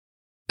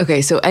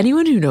Okay, so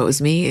anyone who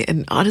knows me,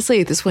 and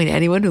honestly, at this point,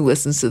 anyone who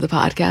listens to the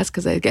podcast,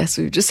 because I guess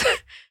we've just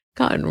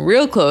gotten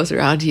real close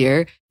around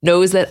here,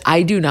 knows that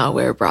I do not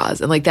wear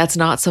bras. And like, that's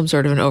not some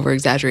sort of an over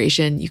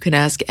exaggeration. You can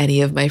ask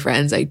any of my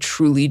friends. I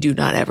truly do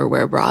not ever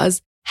wear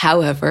bras.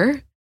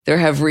 However, there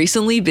have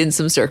recently been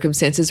some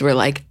circumstances where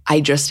like,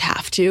 I just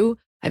have to.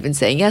 I've been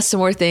saying yes to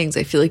more things.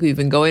 I feel like we've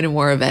been going to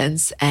more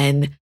events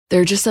and there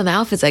are just some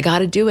outfits. I got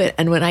to do it.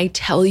 And when I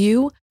tell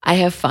you, I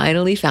have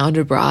finally found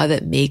a bra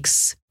that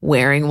makes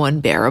wearing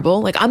one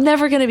bearable. Like I'm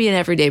never going to be an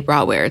everyday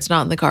bra wearer. It's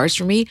not in the cards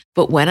for me.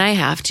 But when I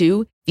have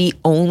to, the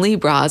only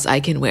bras I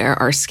can wear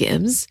are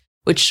Skims,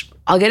 which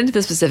I'll get into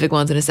the specific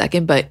ones in a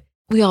second, but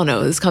we all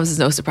know this comes as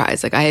no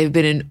surprise. Like I have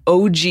been an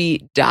OG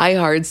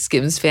diehard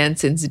Skims fan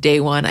since day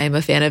one. I am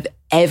a fan of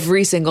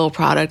every single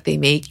product they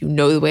make. You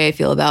know the way I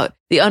feel about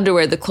the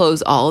underwear, the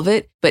clothes, all of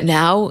it. But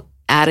now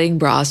adding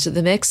bras to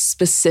the mix,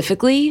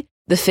 specifically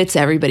the Fits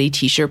Everybody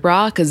t-shirt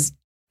bra, because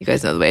you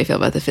guys know the way I feel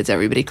about the Fits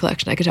Everybody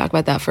collection. I could talk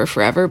about that for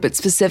forever, but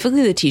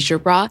specifically the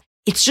t-shirt bra,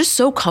 it's just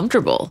so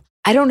comfortable.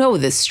 I don't know,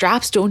 the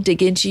straps don't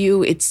dig into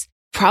you. It's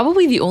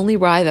probably the only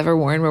bra I've ever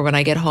worn where when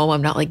I get home,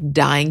 I'm not like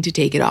dying to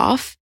take it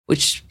off,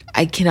 which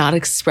I cannot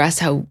express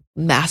how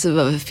massive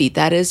of a feat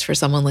that is for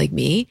someone like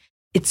me.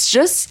 It's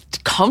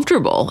just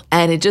comfortable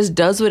and it just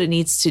does what it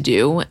needs to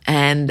do.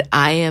 And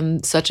I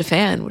am such a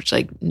fan, which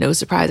like no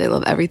surprise, I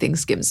love everything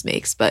Skims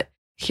makes, but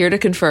here to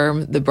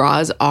confirm the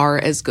bras are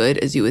as good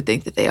as you would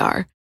think that they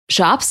are.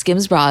 Shop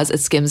Skims bras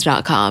at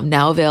skims.com,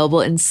 now available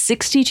in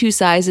 62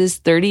 sizes,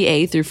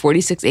 30A through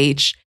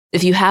 46H.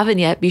 If you haven't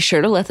yet, be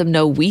sure to let them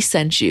know we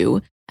sent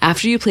you.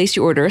 After you place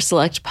your order,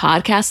 select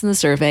podcast in the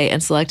survey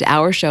and select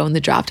our show in the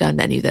drop-down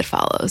menu that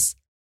follows.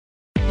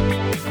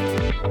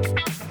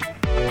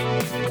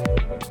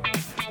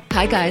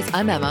 Hi guys,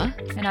 I'm Emma.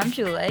 And I'm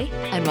Julie.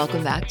 And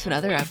welcome back to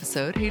another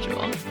episode. Hey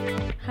Jewel.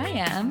 Hi,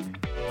 Em.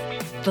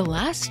 The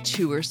last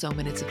 2 or so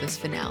minutes of this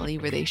finale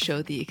where they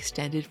showed the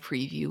extended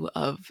preview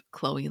of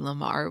Chloe and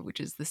Lamar, which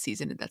is the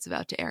season that's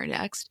about to air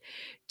next,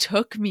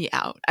 took me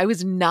out. I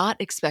was not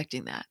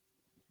expecting that.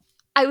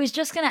 I was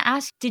just going to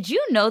ask, did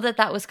you know that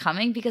that was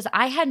coming? Because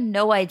I had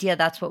no idea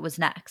that's what was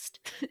next.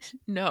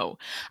 No,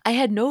 I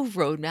had no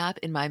roadmap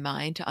in my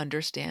mind to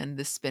understand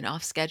the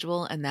spinoff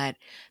schedule and that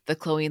the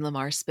Chloe and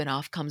Lamar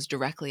spinoff comes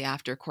directly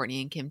after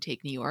Kourtney and Kim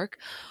take New York,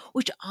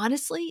 which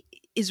honestly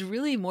is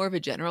really more of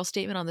a general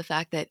statement on the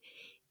fact that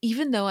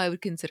even though I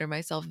would consider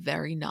myself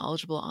very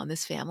knowledgeable on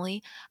this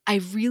family, I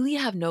really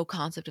have no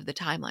concept of the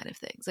timeline of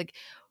things. Like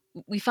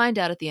we find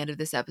out at the end of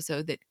this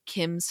episode that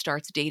Kim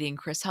starts dating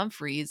Chris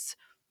Humphries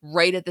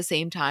right at the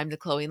same time the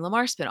Chloe and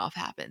Lamar spinoff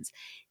happens.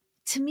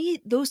 To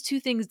me, those two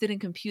things didn't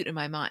compute in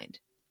my mind.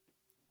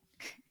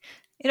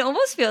 It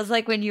almost feels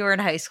like when you were in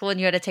high school and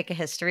you had to take a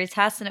history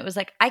test and it was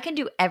like, I can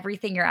do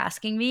everything you're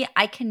asking me.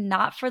 I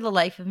cannot for the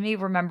life of me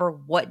remember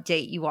what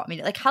date you want me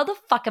to. Like, how the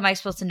fuck am I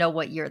supposed to know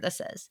what year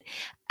this is?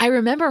 I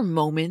remember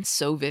moments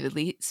so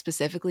vividly,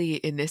 specifically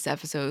in this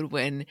episode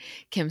when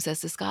Kim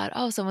says to Scott,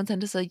 oh, someone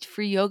sent us a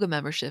free yoga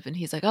membership. And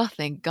he's like, oh,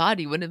 thank God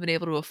he wouldn't have been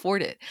able to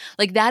afford it.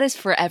 Like that is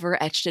forever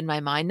etched in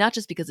my mind, not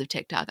just because of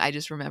TikTok. I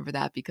just remember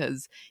that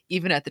because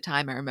even at the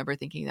time, I remember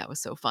thinking that was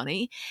so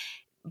funny.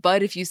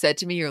 But if you said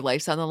to me, your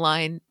life's on the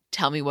line,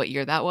 tell me what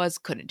year that was,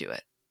 couldn't do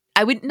it.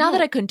 I would, not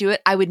that I couldn't do it,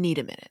 I would need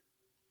a minute.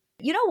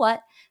 You know what?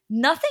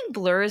 Nothing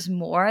blurs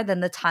more than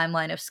the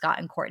timeline of Scott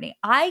and Kourtney.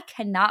 I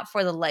cannot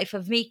for the life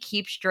of me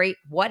keep straight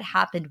what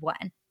happened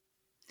when.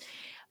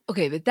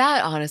 Okay, but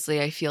that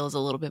honestly I feel is a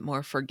little bit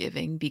more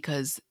forgiving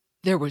because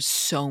there was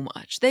so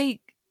much.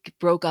 They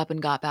broke up and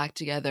got back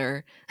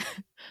together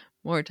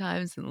more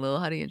times than Lil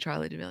Huddy and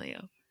Charli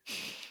D'Amelio.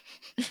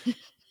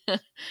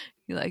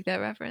 You like that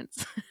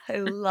reference? I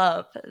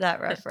love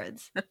that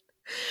reference.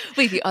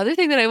 Wait, the other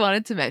thing that I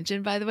wanted to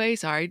mention, by the way,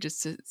 sorry,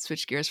 just to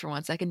switch gears for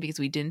 1 second, because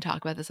we didn't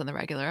talk about this on the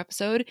regular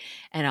episode,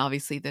 and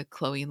obviously the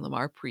Chloe and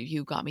Lamar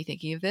preview got me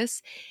thinking of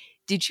this.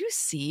 Did you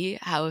see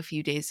how a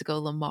few days ago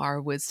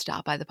Lamar was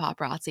stopped by the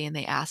paparazzi and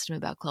they asked him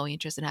about Chloe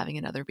and Tristan having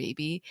another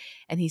baby?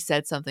 And he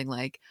said something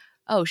like,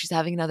 oh, she's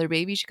having another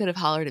baby? She could have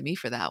hollered at me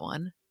for that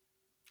one.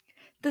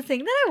 The thing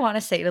that I want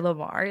to say to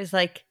Lamar is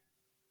like,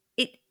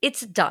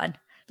 it's done.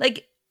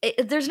 Like,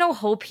 there's no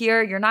hope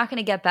here. You're not going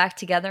to get back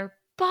together.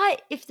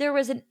 But if there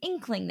was an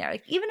inkling there,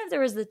 like even if there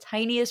was the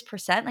tiniest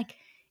percent, like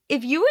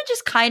if you would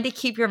just kind of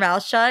keep your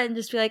mouth shut and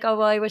just be like, oh,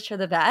 well, I wish her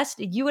the best,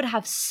 you would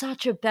have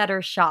such a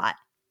better shot.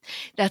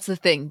 That's the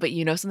thing. But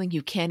you know something?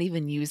 You can't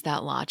even use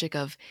that logic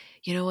of,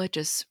 you know what,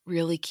 just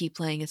really keep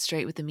playing it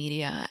straight with the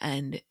media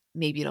and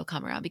maybe it'll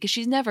come around, because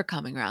she's never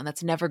coming around.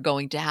 That's never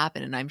going to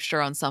happen. And I'm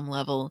sure on some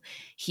level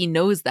he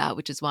knows that,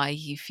 which is why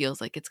he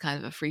feels like it's kind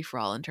of a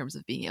free-for-all in terms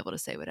of being able to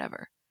say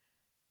whatever.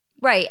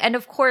 Right. And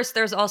of course,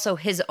 there's also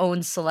his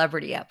own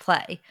celebrity at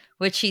play,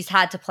 which he's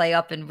had to play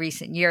up in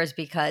recent years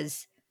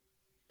because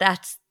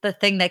that's the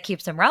thing that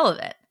keeps him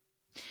relevant.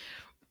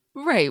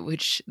 Right.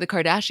 Which the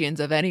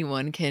Kardashians of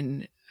anyone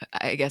can,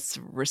 I guess,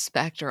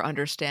 respect or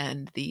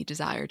understand the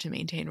desire to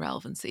maintain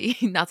relevancy.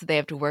 Not that they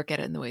have to work at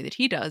it in the way that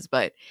he does,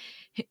 but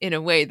in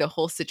a way, the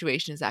whole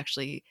situation is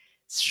actually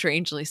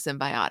strangely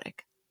symbiotic.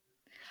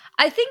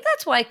 I think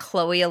that's why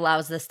Chloe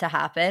allows this to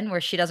happen, where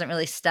she doesn't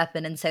really step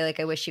in and say, like,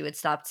 I wish you would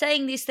stop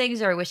saying these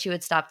things, or I wish you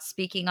would stop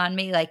speaking on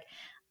me. Like,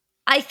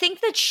 I think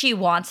that she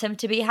wants him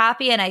to be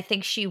happy, and I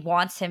think she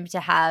wants him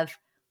to have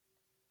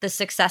the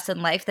success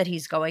in life that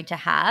he's going to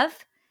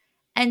have.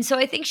 And so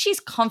I think she's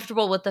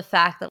comfortable with the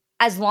fact that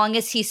as long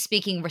as he's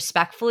speaking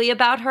respectfully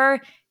about her,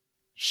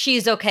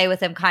 she's okay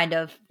with him kind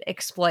of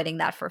exploiting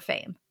that for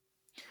fame.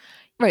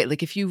 Right.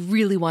 Like if you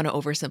really want to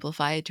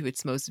oversimplify it to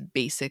its most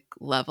basic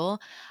level,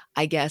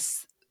 I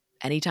guess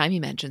anytime he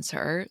mentions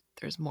her,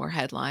 there's more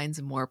headlines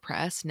and more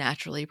press,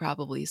 naturally,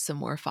 probably some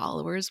more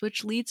followers,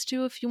 which leads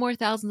to a few more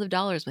thousands of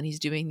dollars when he's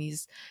doing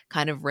these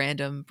kind of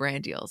random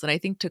brand deals. And I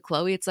think to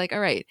Chloe, it's like,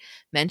 all right,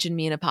 mention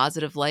me in a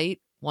positive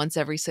light once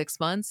every 6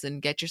 months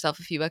and get yourself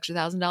a few extra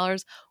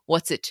 $1,000.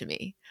 What's it to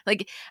me?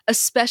 Like,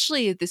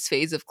 especially at this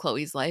phase of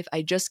Chloe's life,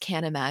 I just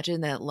can't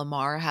imagine that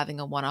Lamar having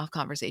a one-off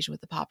conversation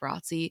with the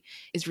paparazzi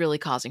is really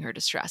causing her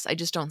distress. I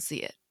just don't see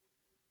it.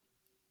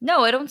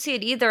 No, I don't see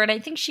it either. And I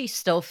think she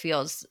still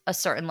feels a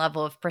certain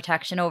level of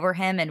protection over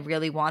him and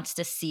really wants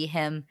to see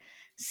him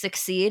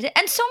succeed.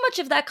 And so much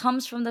of that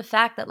comes from the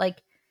fact that,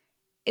 like,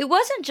 it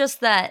wasn't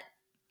just that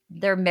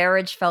their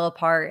marriage fell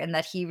apart and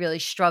that he really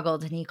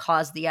struggled and he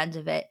caused the end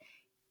of it.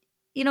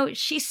 You know,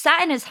 she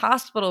sat in his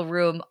hospital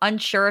room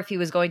unsure if he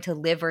was going to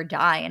live or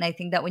die. And I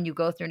think that when you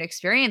go through an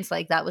experience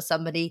like that with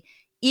somebody,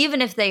 even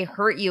if they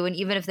hurt you and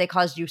even if they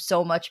caused you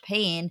so much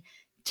pain,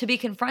 to be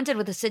confronted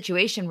with a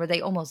situation where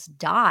they almost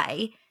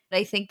die,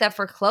 I think that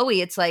for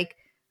Chloe, it's like,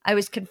 I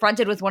was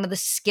confronted with one of the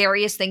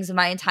scariest things in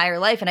my entire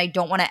life, and I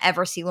don't want to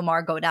ever see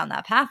Lamar go down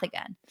that path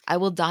again. I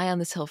will die on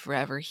this hill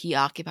forever. He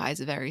occupies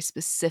a very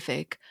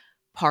specific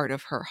part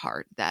of her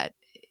heart that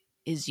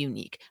is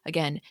unique.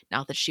 Again,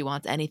 not that she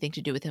wants anything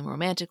to do with him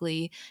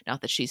romantically,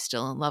 not that she's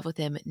still in love with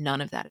him,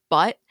 none of that.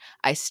 But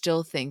I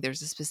still think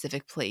there's a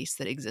specific place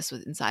that exists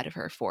inside of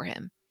her for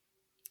him.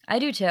 I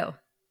do too.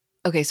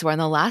 Okay, so we're on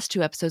the last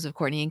 2 episodes of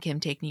Kourtney and Kim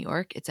Take New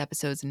York. It's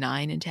episodes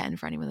 9 and 10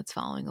 for anyone that's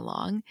following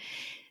along.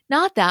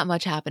 Not that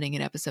much happening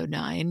in episode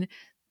 9.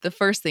 The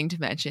first thing to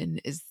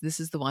mention is this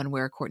is the one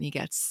where Kourtney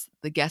gets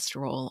the guest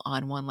role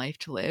on One Life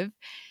to Live.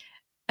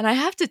 And I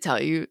have to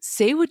tell you,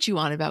 say what you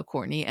want about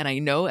Kourtney, and I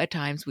know at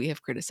times we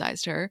have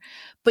criticized her,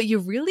 but you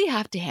really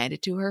have to hand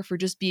it to her for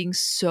just being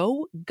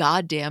so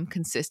goddamn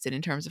consistent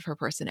in terms of her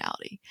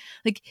personality.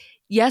 Like,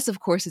 yes, of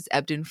course, it's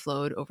ebbed and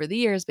flowed over the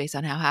years based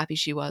on how happy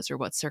she was or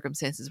what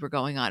circumstances were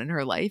going on in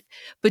her life.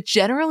 But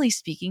generally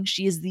speaking,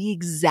 she is the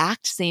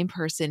exact same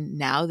person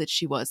now that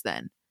she was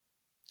then.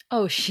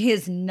 Oh, she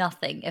is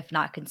nothing if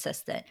not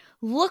consistent.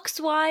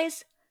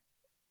 Looks-wise,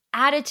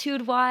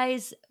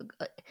 attitude-wise,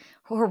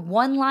 her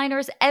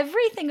one-liners,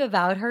 everything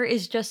about her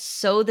is just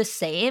so the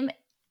same.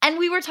 And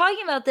we were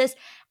talking about this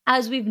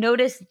as we've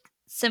noticed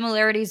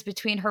similarities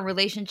between her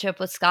relationship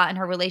with Scott and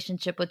her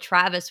relationship with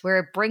Travis, where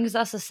it brings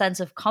us a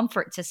sense of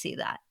comfort to see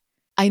that.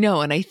 I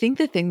know. And I think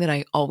the thing that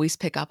I always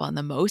pick up on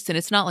the most, and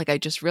it's not like I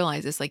just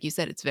realized this, like you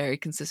said, it's very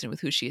consistent with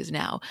who she is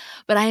now,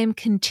 but I am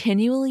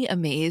continually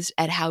amazed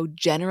at how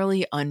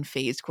generally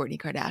unfazed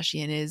Kourtney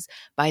Kardashian is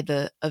by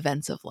the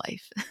events of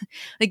life.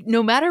 Like,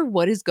 no matter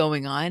what is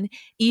going on,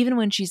 even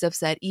when she's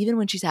upset, even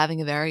when she's having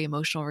a very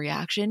emotional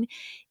reaction,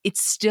 it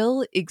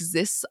still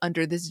exists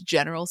under this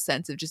general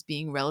sense of just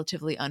being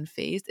relatively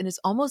unfazed. And it's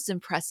almost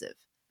impressive.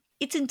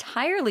 It's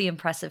entirely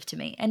impressive to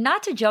me. And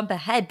not to jump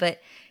ahead, but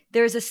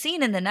there's a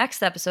scene in the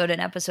next episode, in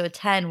episode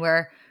 10,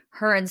 where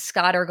her and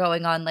Scott are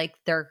going on like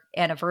their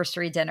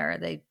anniversary dinner.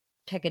 They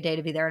pick a day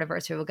to be their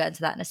anniversary. We'll get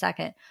into that in a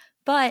second.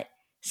 But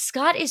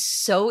Scott is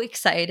so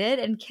excited.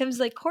 And Kim's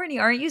like, Kourtney,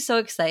 aren't you so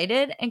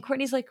excited? And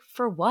Kourtney's like,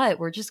 for what?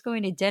 We're just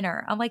going to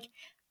dinner. I'm like,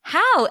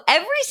 how?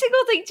 Every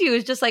single thing to you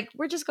is just like,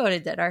 we're just going to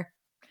dinner.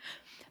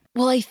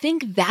 Well, I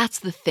think that's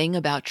the thing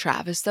about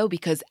Travis, though,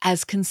 because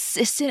as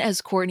consistent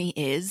as Kourtney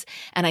is,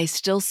 and I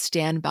still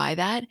stand by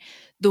that,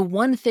 the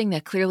one thing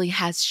that clearly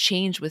has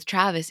changed with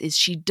Travis is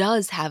she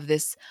does have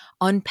this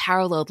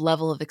unparalleled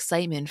level of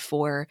excitement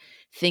for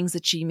things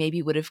that she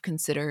maybe would have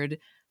considered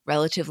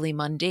relatively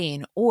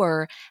mundane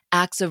or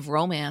acts of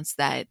romance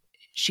that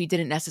she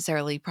didn't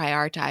necessarily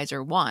prioritize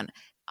or want.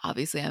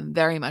 Obviously, I'm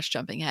very much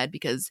jumping ahead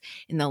because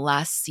in the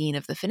last scene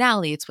of the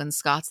finale, it's when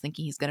Scott's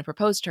thinking he's going to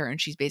propose to her. And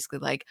she's basically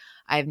like,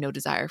 I have no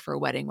desire for a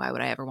wedding. Why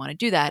would I ever want to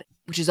do that?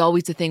 Which is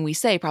always the thing we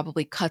say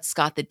probably cuts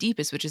Scott the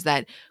deepest, which is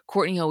that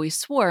Kourtney always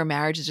swore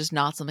marriage is just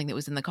not something that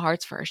was in the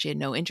cards for her. She had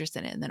no interest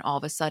in it. And then all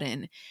of a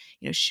sudden,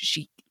 you know,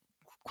 she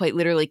quite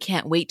literally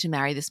can't wait to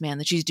marry this man,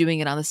 that she's doing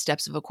it on the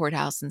steps of a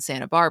courthouse in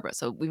Santa Barbara.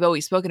 So we've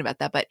always spoken about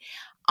that. But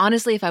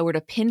honestly, if I were to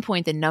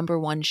pinpoint the number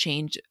one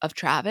change of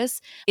Travis,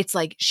 it's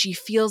like she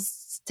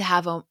feels to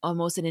have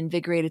almost an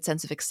invigorated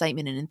sense of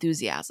excitement and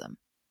enthusiasm.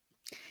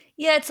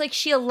 Yeah, it's like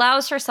she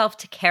allows herself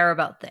to care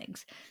about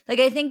things. Like,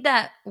 I think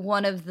that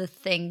one of the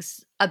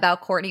things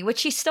about Kourtney, which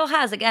she still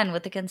has, again,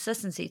 with the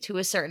consistency to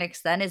a certain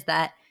extent, is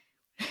that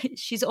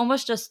she's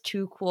almost just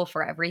too cool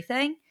for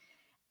everything.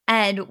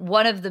 And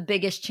one of the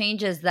biggest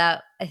changes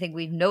that I think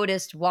we've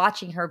noticed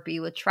watching her be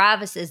with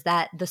Travis is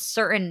that the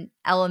certain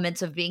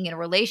elements of being in a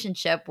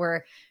relationship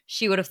where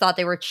she would have thought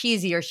they were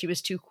cheesy or she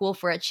was too cool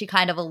for it, she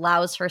kind of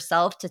allows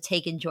herself to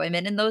take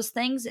enjoyment in those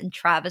things. And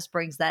Travis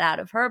brings that out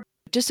of her.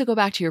 Just to go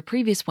back to your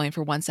previous point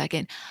for 1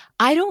 second,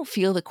 I don't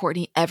feel that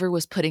Courtney ever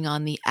was putting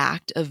on the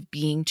act of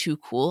being too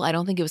cool. I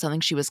don't think it was something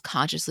she was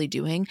consciously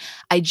doing.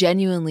 I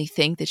genuinely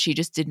think that she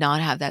just did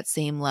not have that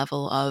same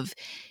level of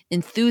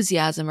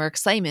enthusiasm or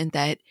excitement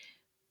that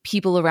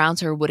people around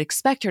her would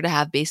expect her to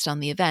have based on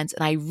the events.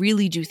 And I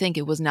really do think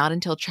it was not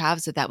until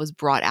Travis that was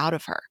brought out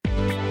of her.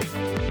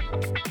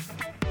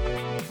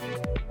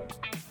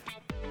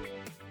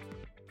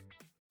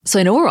 So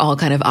I know we're all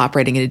kind of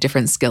operating at a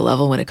different skill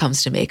level when it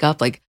comes to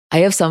makeup. Like I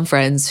have some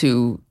friends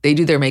who they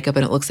do their makeup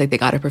and it looks like they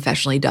got it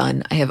professionally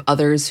done. I have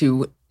others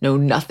who know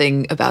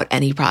nothing about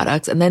any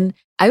products. And then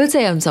I would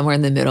say I'm somewhere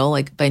in the middle.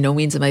 Like by no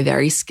means am I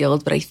very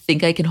skilled, but I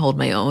think I can hold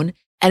my own.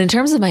 And in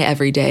terms of my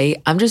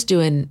everyday, I'm just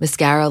doing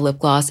mascara, lip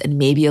gloss, and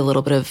maybe a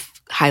little bit of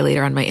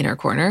highlighter on my inner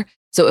corner.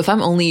 So if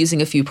I'm only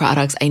using a few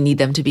products, I need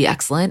them to be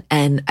excellent.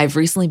 And I've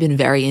recently been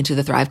very into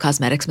the Thrive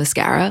Causemetics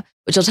mascara,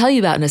 which I'll tell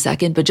you about in a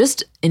second, but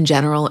just in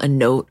general, a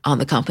note on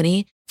the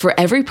company. For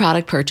every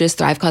product purchase,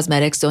 Thrive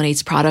Causemetics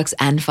donates products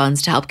and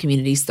funds to help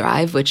communities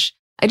thrive, which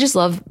I just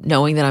love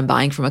knowing that I'm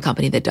buying from a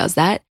company that does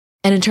that.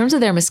 And in terms of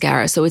their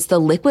mascara, so it's the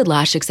Liquid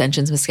Lash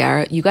Extensions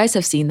mascara. You guys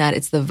have seen that.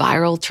 It's the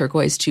viral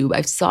turquoise tube.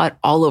 I saw it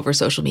all over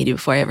social media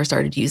before I ever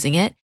started using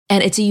it.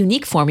 And it's a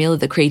unique formula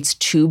that creates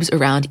tubes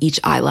around each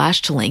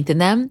eyelash to lengthen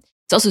them.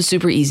 It's also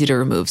super easy to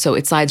remove. So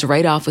it slides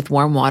right off with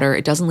warm water.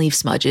 It doesn't leave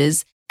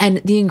smudges. And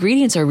the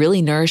ingredients are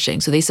really nourishing.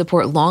 So they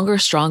support longer,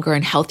 stronger,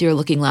 and healthier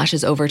looking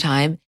lashes over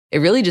time. It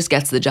really just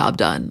gets the job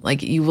done.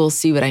 Like you will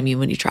see what I mean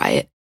when you try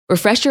it.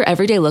 Refresh your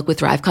everyday look with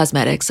Thrive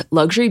Causemetics,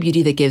 luxury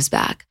beauty that gives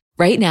back.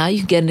 Right now, you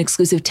can get an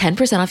exclusive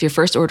 10% off your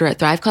first order at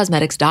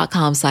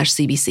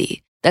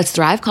thrivecausemetics.com/CBC. That's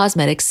Thrive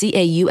Causemetics,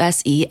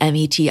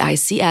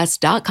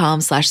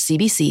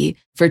 CAUSEMETICS.com/CBC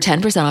for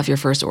 10% off your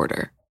first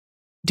order.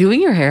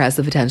 Doing your hair has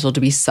the potential to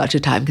be such a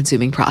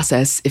time-consuming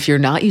process if you're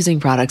not using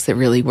products that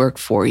really work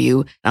for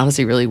you and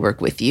honestly really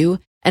work with you.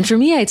 And for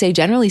me, I'd say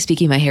generally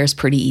speaking, my hair is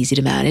pretty easy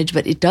to manage,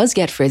 but it does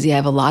get frizzy. I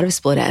have a lot of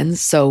split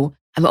ends, so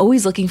I'm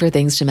always looking for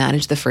things to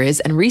manage the frizz.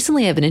 And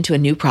recently I've been into a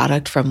new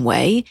product from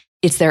OUAI.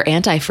 It's their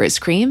anti-frizz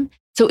cream.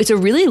 So it's a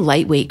really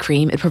lightweight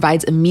cream. It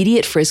provides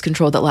immediate frizz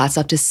control that lasts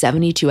up to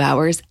 72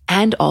 hours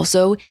and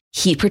also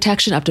heat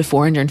protection up to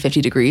 450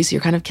 degrees. So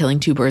you're kind of killing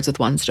two birds with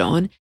one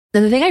stone.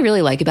 Then the thing I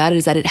really like about it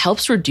is that it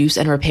helps reduce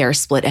and repair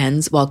split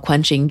ends while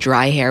quenching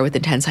dry hair with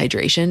intense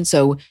hydration.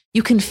 So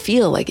you can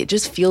feel like it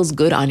just feels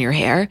good on your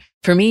hair.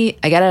 For me,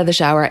 I get out of the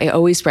shower, I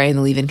always spray in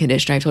the leave-in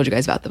conditioner. I've told you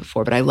guys about that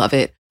before, but I love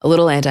it. A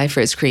little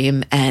anti-frizz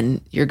cream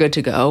and you're good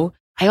to go.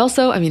 I love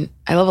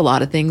a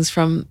lot of things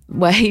from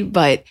OUAI,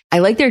 but I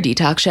like their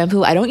detox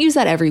shampoo. I don't use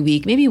that every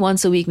week, maybe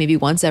once a week, maybe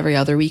once every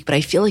other week, but I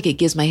feel like it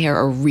gives my hair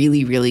a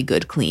really, really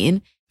good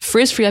clean.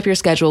 Frizz free up your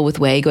schedule with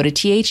OUAI. Go to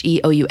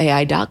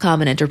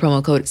THEOUAI.com and enter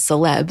promo code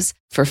CELEBS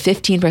for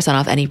 15%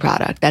 off any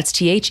product. That's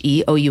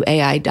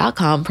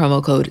THEOUAI.com,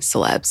 promo code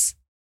CELEBS.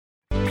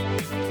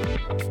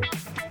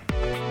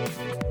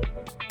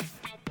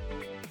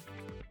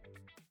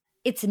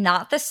 It's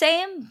not the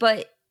same,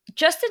 but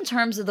just in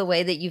terms of the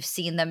way that you've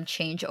seen them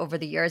change over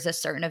the years as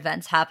certain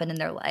events happen in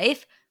their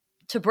life,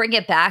 to bring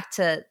it back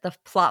to the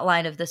plot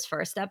line of this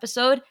first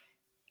episode,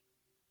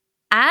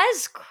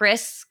 as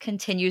Kris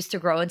continues to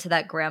grow into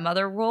that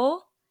grandmother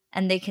role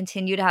and they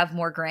continue to have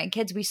more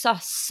grandkids, we saw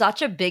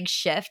such a big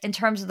shift in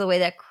terms of the way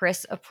that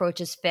Kris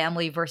approaches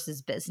family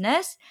versus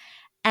business.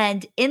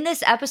 And in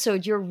this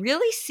episode, you're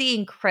really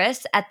seeing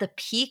Kris at the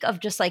peak of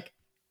just like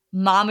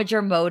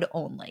momager mode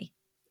only.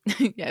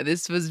 Yeah,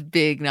 this was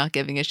big, not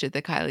giving a shit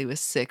that Kylie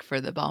was sick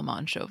for the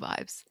Balmain show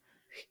vibes.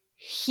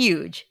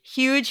 Huge,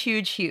 huge,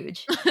 huge,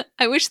 huge.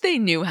 I wish they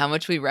knew how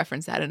much we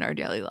reference that in our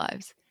daily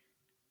lives.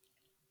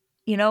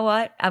 You know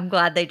what? I'm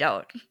glad they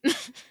don't.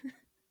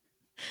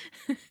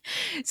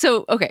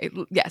 So, okay,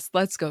 yes,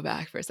 let's go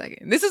back for a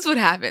second. This is what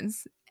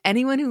happens.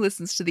 Anyone who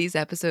listens to these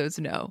episodes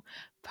know,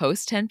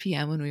 post 10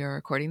 p.m. when we are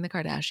recording the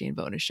Kardashian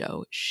bonus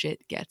show,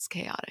 shit gets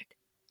chaotic.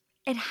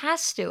 It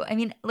has to. I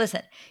mean,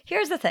 listen,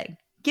 here's the thing.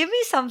 Give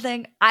me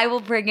something, I will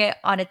bring it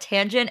on a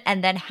tangent,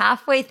 and then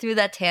halfway through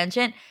that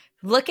tangent,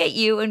 look at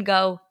you and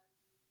go,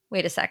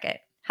 wait a second.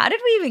 How did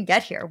we even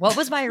get here? What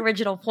was my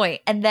original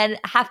point? And then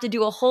have to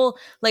do a whole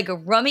like a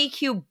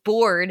Rummikub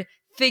board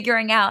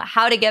figuring out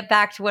how to get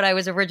back to what I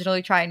was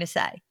originally trying to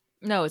say.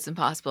 No, it's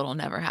impossible. It'll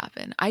never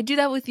happen. I do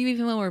that with you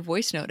even when we're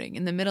voice noting.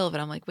 In the middle of it,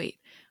 I'm like, wait,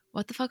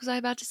 what the fuck was I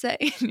about to say?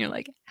 And you're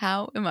like,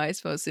 how am I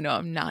supposed to know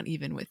I'm not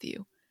even with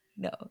you?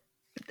 No.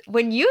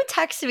 When you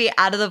text me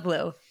out of the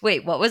blue,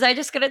 wait, what was I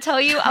just going to tell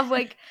you? I'm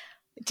like,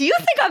 do you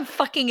think I'm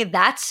fucking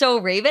That's So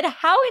Raven?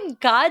 How in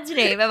God's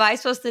name am I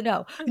supposed to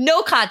know?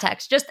 No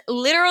context. Just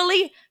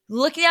literally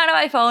looking down at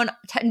my phone,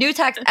 new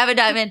text, Evan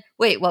Diamond.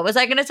 Wait, what was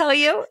I going to tell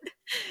you?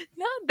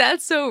 Not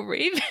That's So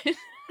Raven. You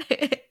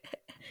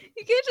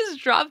can't just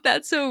drop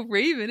That's So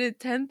Raven at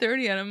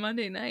 10:30 on a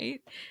Monday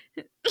night.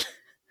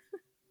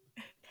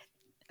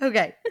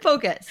 Okay,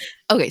 focus.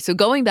 Okay, so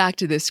going back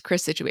to this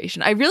Chris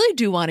situation, I really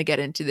do want to get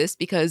into this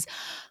because,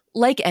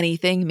 like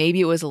anything,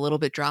 maybe it was a little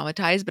bit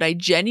dramatized, but I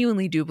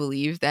genuinely do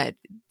believe that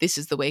this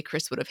is the way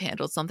Chris would have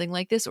handled something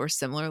like this or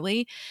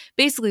similarly.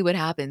 Basically, what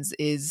happens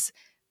is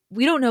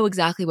we don't know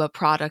exactly what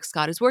product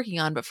Scott is working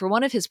on, but for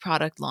one of his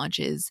product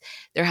launches,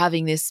 they're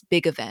having this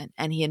big event,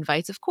 and he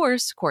invites, of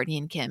course, Kourtney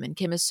and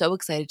Kim is so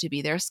excited to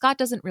be there. Scott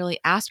doesn't really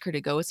ask her to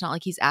go. It's not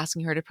like he's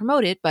asking her to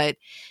promote it, but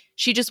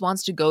she just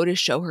wants to go to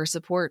show her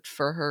support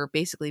for her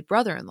basically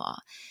brother-in-law.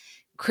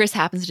 Chris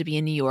happens to be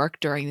in New York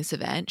during this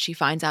event. She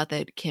finds out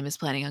that Kim is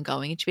planning on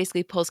going, and she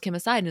basically pulls Kim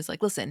aside and is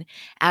like, listen,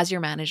 as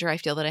your manager, I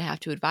feel that I have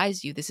to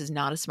advise you this is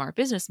not a smart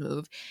business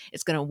move.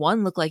 It's going to,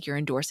 one, look like you're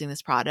endorsing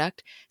this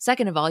product.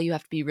 Second of all, you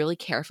have to be really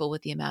careful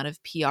with the amount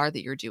of PR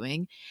that you're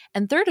doing.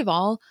 And third of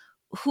all,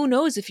 who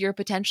knows if you're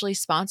potentially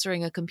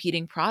sponsoring a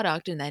competing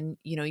product and then,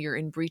 you're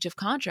in breach of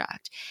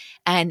contract.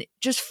 And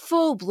just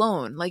full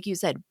blown, like you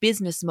said,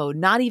 business mode,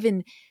 not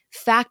even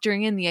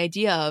factoring in the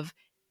idea of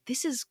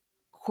this is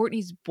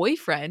Kourtney's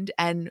boyfriend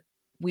and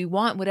we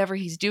want whatever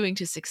he's doing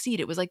to succeed.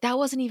 It was like that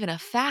wasn't even a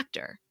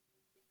factor.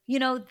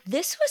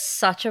 This was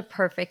such a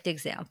perfect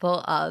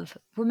example of,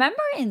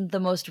 remember in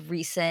the most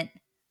recent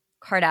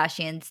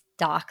Kardashians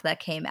doc that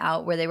came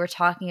out where they were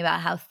talking about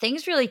how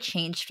things really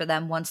changed for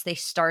them once they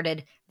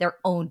started their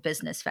own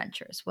business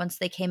ventures, once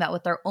they came out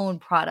with their own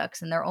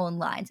products and their own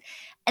lines.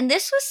 And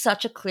this was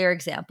such a clear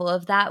example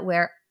of that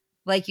where,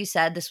 like you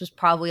said, this was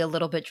probably a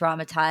little bit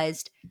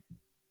dramatized.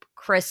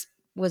 Chris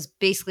was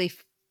basically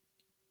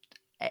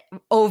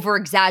over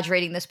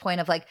exaggerating this point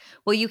of like,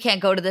 well, you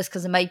can't go to this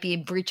because it might be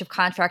in breach of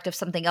contract of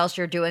something else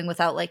you're doing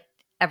without like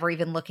ever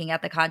even looking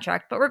at the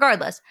contract. But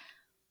regardless,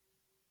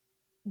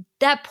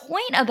 that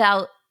point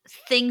about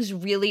things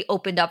really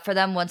opened up for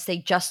them once they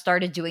just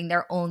started doing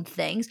their own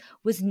things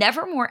was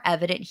never more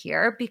evident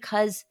here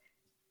because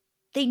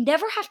they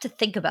never have to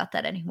think about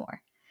that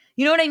anymore.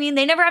 You know what I mean?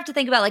 They never have to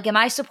think about like, am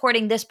I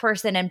supporting this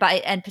person and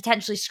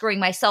potentially screwing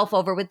myself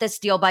over with this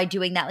deal by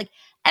doing that? Like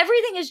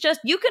everything is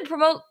just, you can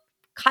promote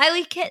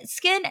Kylie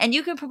skin and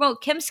you can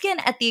promote Kim skin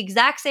at the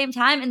exact same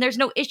time. And there's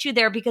no issue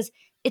there because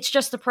it's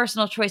just a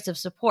personal choice of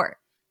support.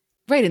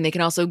 Right. And they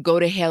can also go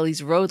to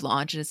Hailey's Road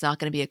launch and it's not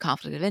going to be a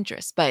conflict of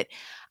interest. But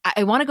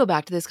I want to go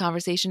back to this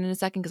conversation in a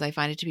second because I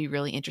find it to be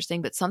really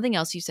interesting. But something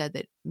else you said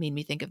that made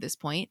me think of this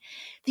point.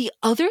 The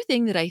other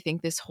thing that I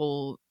think this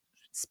whole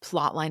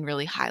plot line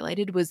really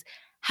highlighted was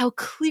how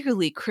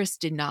clearly Chris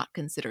did not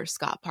consider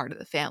Scott part of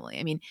the family.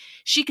 I mean,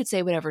 she could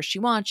say whatever she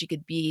wants. She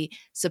could be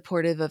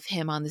supportive of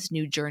him on this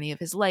new journey of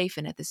his life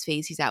and at this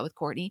phase he's at with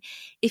Kourtney.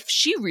 If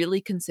she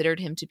really considered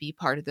him to be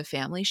part of the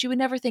family, she would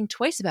never think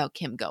twice about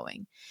Kim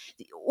going.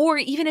 Or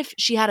even if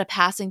she had a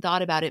passing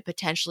thought about it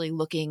potentially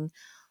looking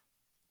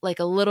like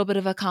a little bit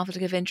of a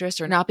conflict of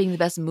interest or not being the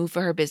best move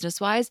for her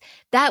business-wise,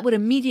 that would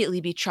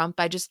immediately be trumped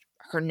by just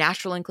her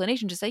natural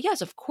inclination to say,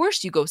 yes, of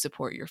course you go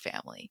support your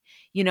family,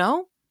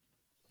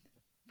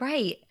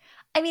 Right.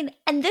 I mean,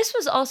 and this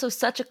was also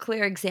such a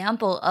clear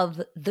example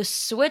of the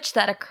switch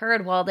that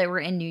occurred while they were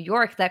in New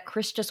York that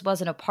Chris just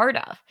wasn't a part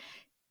of.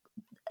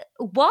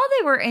 While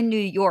they were in New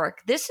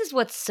York, this is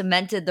what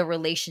cemented the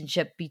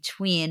relationship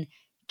between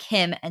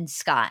Kim and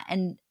Scott.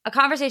 And a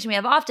conversation we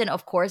have often,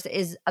 of course,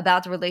 is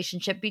about the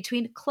relationship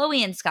between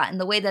Khloé and Scott and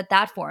the way that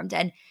that formed.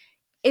 And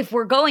if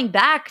we're going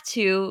back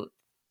to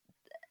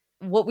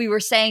what we were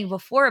saying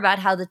before about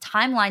how the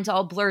timelines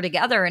all blur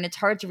together and it's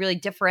hard to really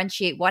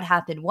differentiate what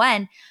happened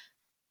when,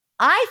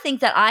 I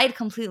think that I'd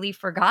completely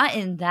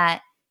forgotten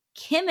that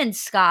Kim and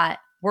Scott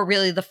were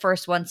really the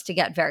first ones to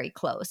get very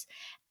close.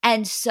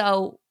 And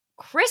so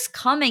Chris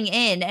coming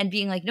in and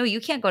being like, no, you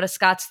can't go to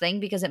Scott's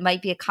thing because it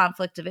might be a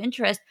conflict of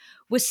interest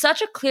was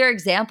such a clear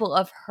example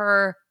of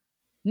her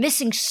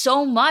missing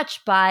so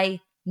much by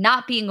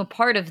not being a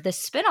part of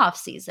this spinoff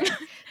season.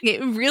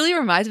 It really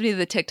reminds me of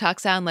the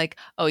TikTok sound like,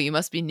 oh, you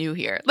must be new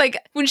here. Like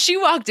when she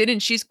walked in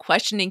and she's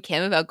questioning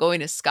Kim about going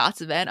to Scott's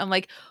event, I'm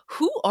like,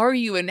 who are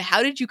you and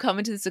how did you come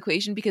into this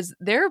equation? Because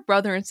they're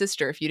brother and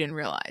sister if you didn't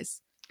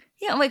realize.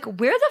 Yeah, I'm like,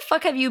 where the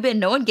fuck have you been?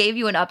 No one gave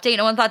you an update.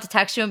 No one thought to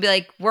text you and be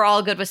like, we're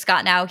all good with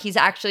Scott now. He's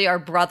actually our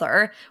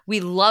brother. We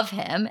love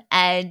him.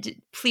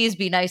 And please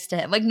be nice to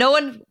him. Like no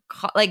one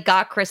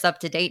got Chris up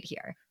to date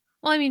here.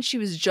 Well, I mean, she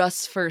was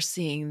just first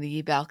seeing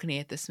the balcony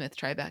at the Smith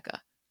Tribeca.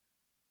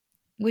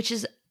 Which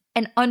is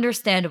an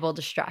understandable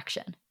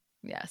distraction.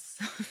 Yes.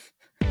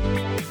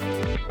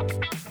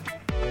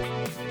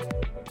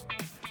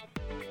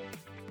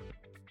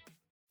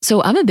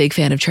 So I'm a big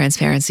fan of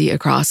transparency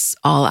across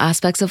all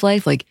aspects of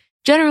life. Like,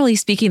 generally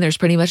speaking, there's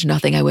pretty much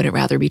nothing I wouldn't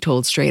rather be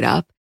told straight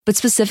up. But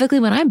specifically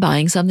when I'm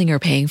buying something or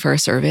paying for a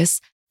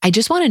service, I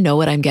just want to know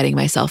what I'm getting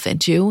myself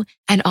into.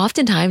 And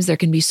oftentimes there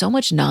can be so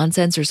much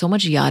nonsense or so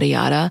much yada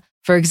yada.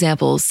 For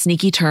example,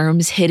 sneaky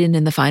terms hidden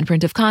in the fine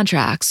print of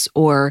contracts,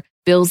 or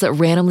bills that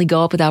randomly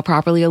go up without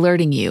properly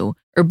alerting you,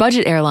 or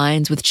budget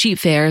airlines with cheap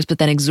fares but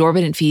then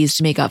exorbitant fees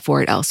to make up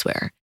for it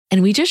elsewhere.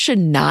 And we just should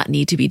not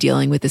need to be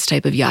dealing with this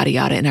type of yada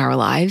yada in our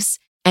lives.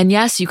 And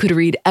yes, you could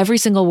read every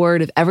single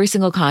word of every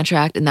single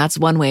contract, and that's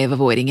one way of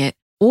avoiding it.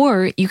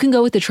 Or you can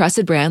go with the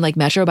trusted brand like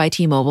Metro by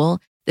T-Mobile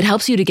that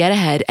helps you to get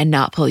ahead and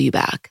not pull you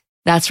back.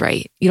 That's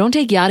right. You don't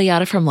take yada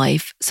yada from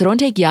life, so don't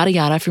take yada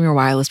yada from your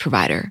wireless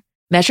provider.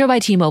 Metro by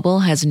T-Mobile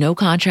has no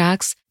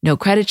contracts, no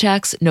credit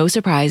checks, no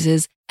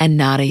surprises, and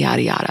nada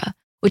yada yada,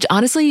 which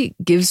honestly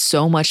gives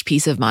so much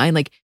peace of mind.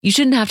 Like, you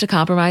shouldn't have to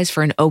compromise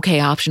for an okay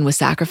option with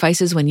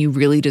sacrifices when you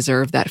really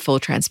deserve that full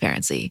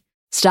transparency.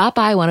 Stop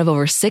by one of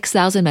over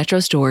 6,000 Metro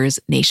stores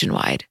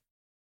nationwide.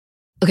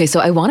 Okay,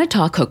 so I want to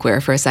talk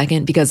cookware for a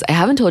second because I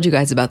haven't told you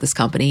guys about this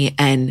company,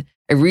 and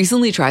I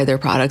recently tried their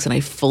products and I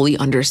fully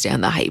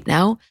understand the hype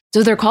now.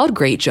 So they're called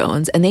Great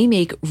Jones, and they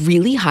make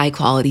really high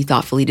quality,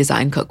 thoughtfully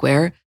designed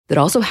cookware that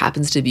also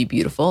happens to be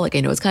beautiful. Like,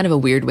 I know it's kind of a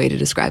weird way to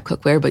describe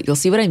cookware, but you'll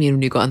see what I mean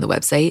when you go on the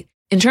website.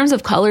 In terms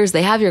of colors,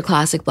 they have your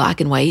classic black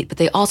and white, but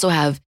they also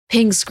have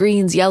pinks,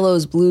 greens,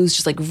 yellows, blues,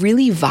 just like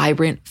really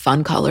vibrant,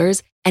 fun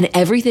colors. And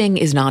everything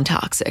is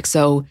non-toxic.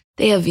 So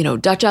they have,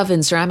 Dutch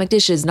ovens, ceramic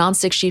dishes,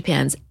 non-stick sheet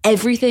pans.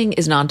 Everything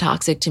is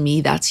non-toxic. To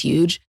me, that's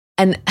huge.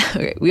 And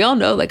okay, we all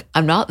know, like,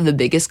 I'm not the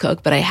biggest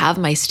cook, but I have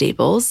my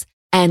staples.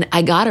 And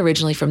I got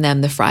originally from them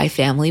the Fry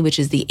family, which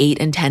is the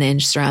 8 and 10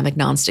 inch ceramic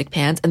non-stick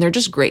pans. And they're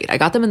just great. I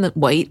got them in the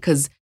white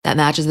because that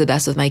matches the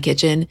best with my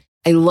kitchen.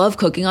 I love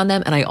cooking on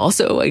them. And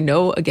I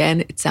know,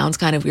 again, it sounds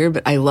kind of weird,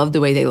 but I love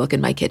the way they look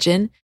in my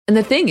kitchen. And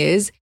the thing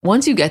is,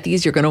 once you get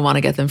these, you're going to want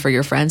to get them for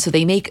your friends. So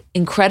they make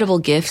incredible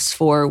gifts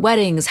for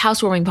weddings,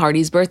 housewarming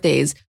parties,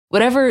 birthdays,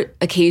 whatever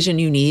occasion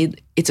you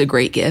need. It's a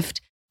great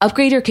gift.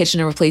 Upgrade your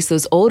kitchen and replace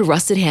those old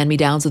rusted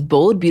hand-me-downs with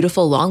bold,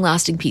 beautiful,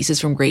 long-lasting pieces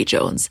from Great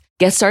Jones.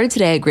 Get started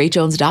today at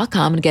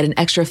greatjones.com and get an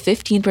extra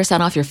 15%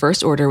 off your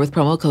first order with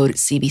promo code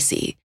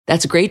CBC.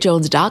 That's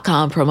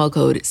greatjones.com, promo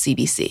code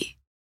CBC.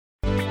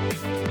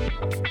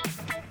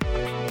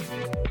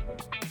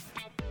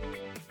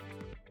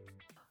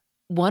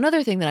 One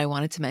other thing that I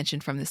wanted to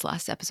mention from this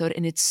last episode,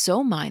 and it's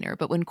so minor,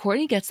 but when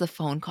Kourtney gets the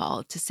phone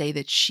call to say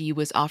that she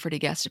was offered a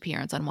guest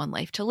appearance on One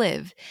Life to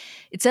Live,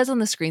 it says on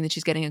the screen that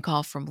she's getting a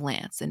call from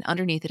Lance, and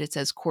underneath it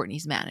says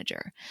Kourtney's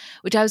manager,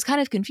 which I was kind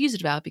of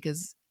confused about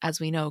because, as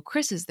we know,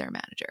 Kris is their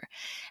manager.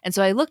 And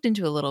so I looked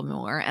into a little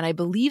more, and I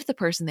believe the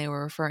person they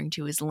were referring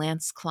to is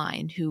Lance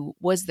Klein, who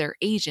was their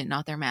agent,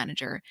 not their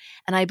manager,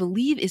 and I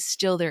believe is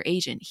still their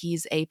agent.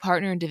 He's a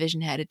partner and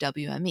division head at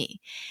WME.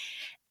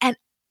 And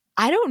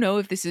I don't know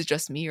if this is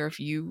just me or if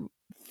you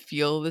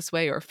feel this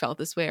way or felt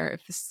this way or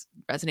if this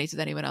resonates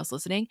with anyone else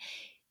listening.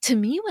 To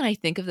me, when I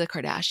think of the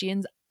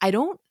Kardashians, I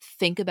don't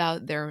think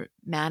about their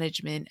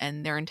management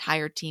and their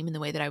entire team in the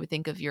way that I would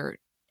think of your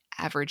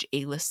average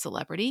A-list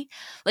celebrity.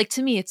 Like,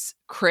 to me, it's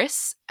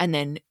Kris and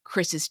then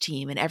Kris's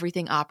team, and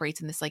everything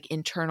operates in this like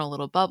internal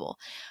little bubble.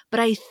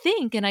 But I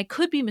think, and I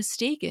could be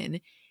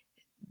mistaken,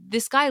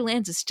 this guy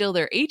Lance is still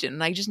their agent,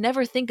 and I just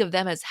never think of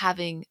them as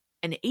having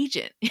an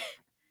agent.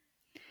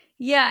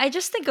 Yeah, I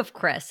just think of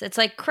Kris. It's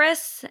like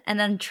Kris and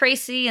then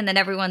Tracy and then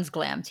everyone's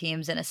glam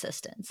teams and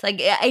assistants.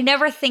 Like, I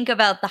never think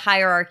about the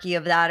hierarchy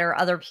of that or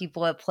other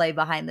people at play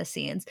behind the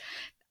scenes.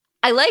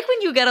 I like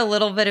when you get a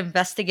little bit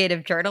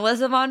investigative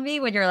journalism on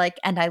me when you're like,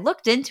 and I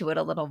looked into it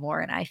a little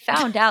more and I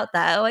found out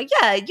that, like,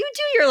 yeah, you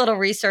do your little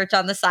research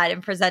on the side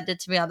and present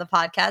it to me on the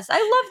podcast. I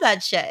love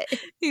that shit.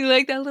 You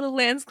like that little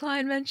Lance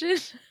Klein mention?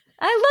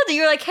 I love that.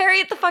 You're like,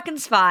 Harriet the fucking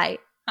spy.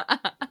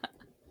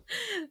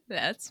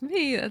 That's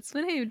me. That's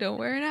my name. Don't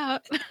wear it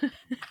out.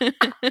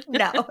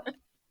 No.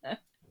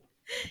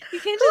 You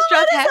can't just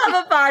drop Who let us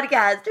have a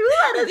podcast? Who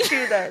let us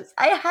do this?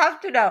 I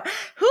have to know.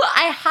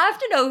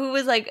 Who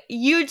was like,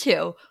 you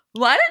two,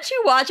 why don't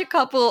you watch a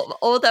couple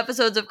old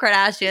episodes of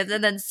Kardashians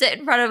and then sit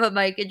in front of a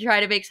mic and try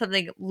to make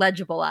something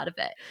legible out of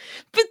it?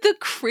 But the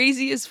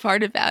craziest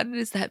part about it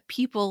is that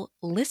people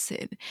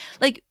listen.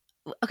 Like,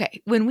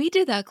 okay, when we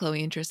did that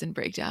Khloe and Tristan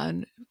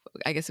breakdown,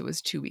 I guess it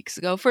was 2 weeks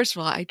ago. First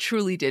of all, I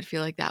truly did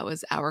feel like that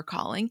was our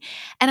calling.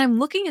 And I'm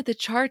looking at the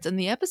charts and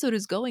the episode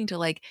is going to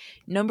like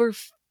number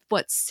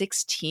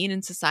 16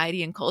 in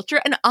society and culture.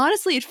 And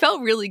honestly, it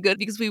felt really good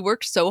because we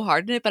worked so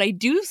hard in it. But I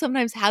do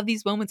sometimes have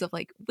these moments of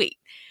like, wait,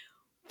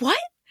 what?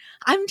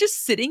 I'm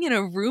just sitting in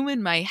a room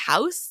in my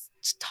house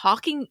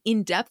talking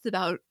in depth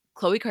about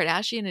Khloe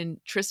Kardashian and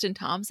Tristan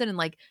Thompson, and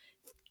like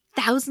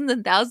thousands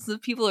and thousands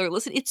of people are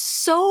listening. It's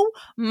so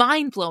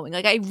mind-blowing.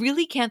 Like, I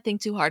really can't think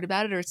too hard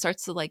about it or it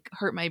starts to like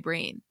hurt my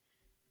brain.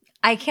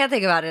 I can't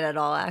think about it at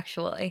all,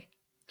 actually.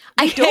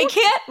 I can't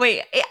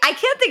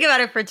think about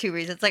it for two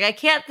reasons. Like, I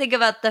can't think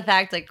about the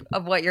fact like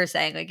of what you're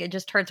saying. Like, it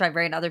just hurts my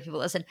brain. Other people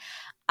listen.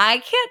 I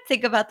can't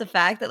think about the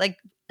fact that like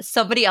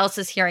somebody else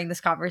is hearing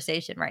this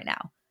conversation right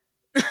now.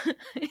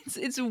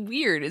 It's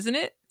weird, isn't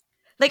it?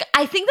 Like,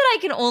 I think that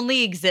I can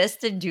only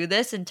exist and do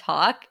this and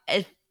talk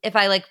if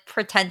I like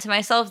pretend to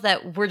myself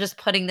that we're just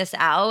putting this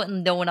out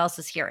and no one else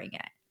is hearing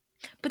it.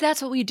 But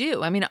that's what we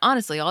do. I mean,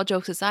 honestly, all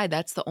jokes aside,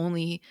 that's the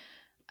only,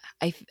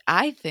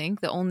 I think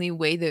the only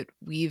way that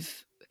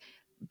we've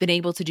been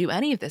able to do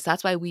any of this.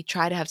 That's why we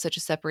try to have such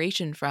a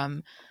separation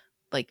from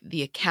like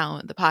the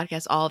account, the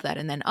podcast, all of that,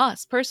 and then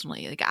us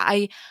personally. Like,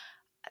 I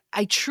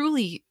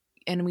truly,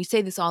 and we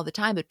say this all the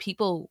time, but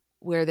people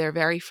where they're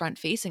very front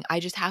facing, I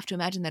just have to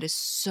imagine that is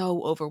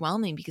so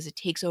overwhelming because it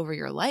takes over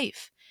your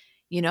life.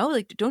 You know,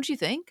 like, don't you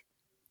think?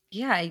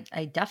 Yeah,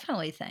 I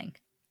definitely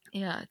think.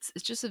 Yeah,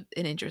 it's just an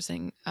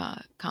interesting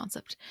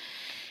concept.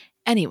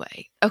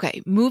 Anyway,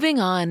 okay, moving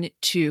on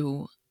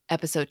to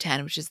episode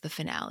 10, which is the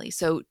finale.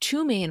 So,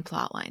 two main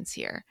plot lines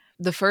here.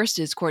 The first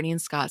is Courtney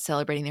and Scott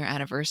celebrating their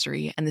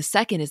anniversary, and the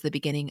second is the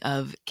beginning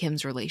of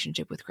Kim's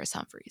relationship with Chris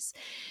Humphries.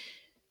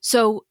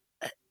 So,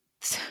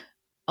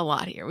 a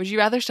lot here. Would you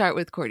rather start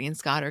with Courtney and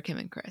Scott or Kim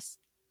and Chris?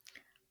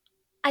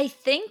 I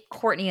think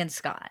Courtney and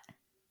Scott.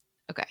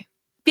 Okay.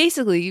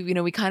 Basically, you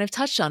know, we kind of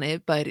touched on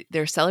it, but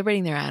they're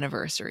celebrating their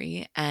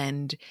anniversary,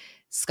 and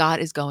Scott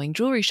is going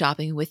jewelry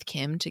shopping with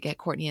Kim to get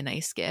Courtney a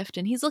nice gift.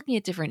 And he's looking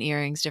at different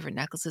earrings, different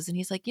necklaces, and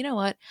he's like, you know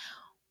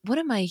what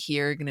am I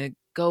here going to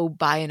go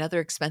buy another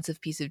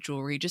expensive piece of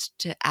jewelry just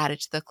to add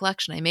it to the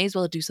collection? I may as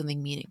well do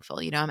something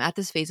meaningful. You know, I'm at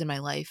this phase in my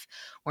life.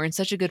 We're in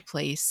such a good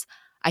place.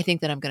 I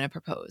think that I'm going to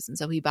propose. And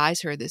so he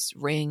buys her this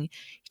ring.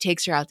 He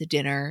takes her out to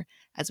dinner.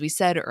 As we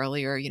said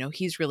earlier, you know,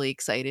 he's really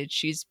excited.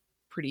 She's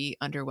pretty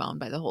underwhelmed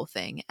by the whole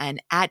thing.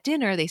 And at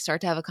dinner, they start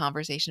to have a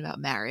conversation about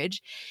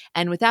marriage.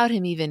 And without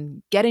him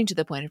even getting to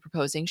the point of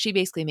proposing, she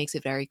basically makes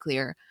it very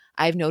clear,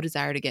 I have no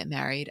desire to get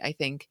married. I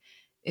think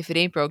if it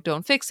ain't broke,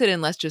 don't fix it,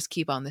 and let's just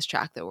keep on this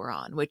track that we're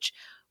on, which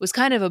was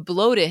kind of a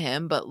blow to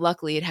him, but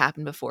luckily it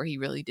happened before he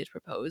really did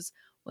propose.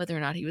 Whether or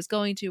not he was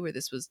going to, or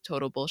this was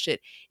total bullshit,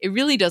 it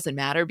really doesn't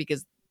matter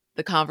because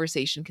the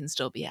conversation can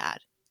still be had.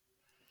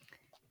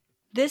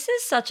 This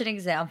is such an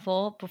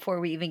example,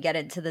 before we even get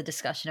into the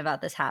discussion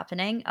about this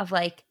happening, of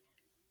like,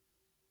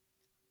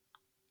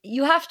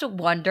 you have to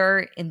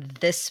wonder in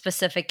this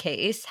specific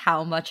case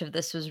how much of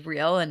this was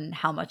real and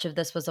how much of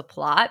this was a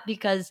plot.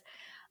 Because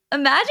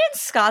imagine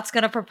Scott's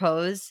going to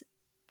propose,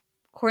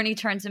 Courtney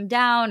turns him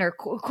down, or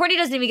Courtney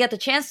doesn't even get the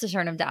chance to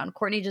turn him down.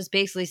 Courtney just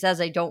basically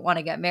says, I don't want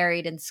to get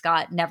married, and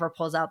Scott never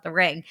pulls out the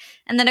ring.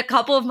 And then a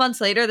couple of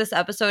months later, this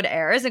episode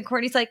airs, and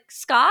Courtney's like,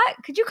 Scott,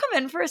 could you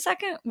come in for a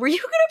second? Were you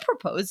going to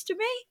propose to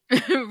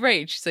me?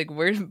 Right. She's like,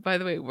 by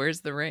the way,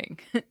 where's the ring?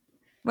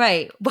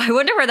 Right. I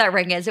wonder where that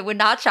ring is. It would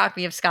not shock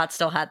me if Scott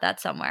still had that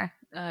somewhere.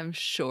 I'm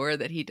sure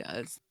that he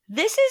does.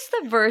 This is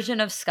the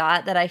version of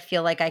Scott that I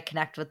feel like I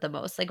connect with the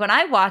most. Like when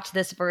I watch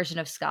this version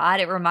of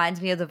Scott, it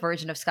reminds me of the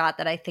version of Scott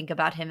that I think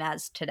about him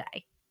as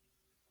today.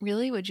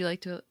 Really? Would you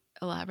like to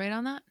elaborate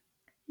on that?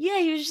 Yeah,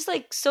 he was just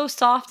like so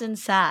soft and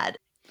sad.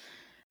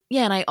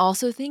 Yeah, and I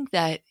also think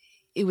that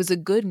it was a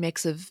good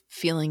mix of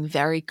feeling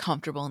very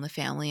comfortable in the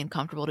family and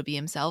comfortable to be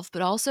himself,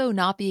 but also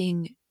not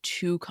being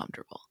too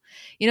comfortable.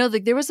 You know,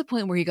 like there was a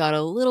point where he got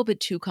a little bit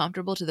too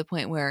comfortable to the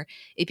point where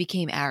it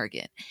became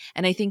arrogant.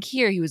 And I think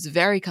here he was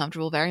very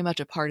comfortable, very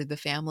much a part of the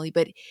family,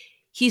 but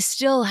he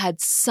still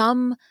had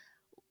some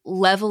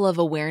level of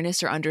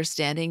awareness or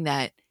understanding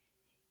that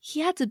he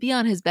had to be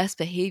on his best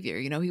behavior.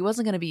 You know, he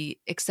wasn't going to be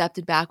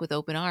accepted back with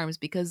open arms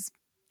because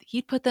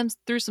he'd put them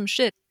through some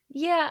shit.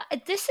 Yeah,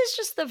 this is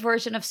just the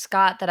version of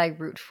Scott that I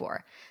root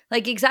for.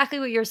 Like exactly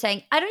what you're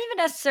saying. I don't even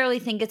necessarily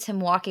think it's him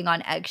walking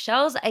on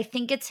eggshells. I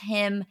think it's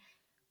him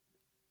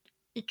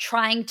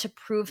trying to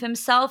prove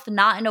himself,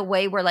 not in a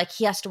way where like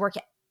he has to work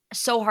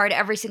so hard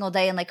every single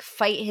day and like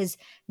fight his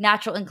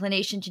natural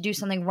inclination to do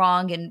something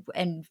wrong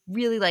and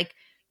really like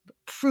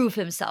prove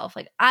himself.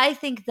 Like I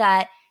think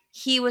that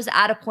he was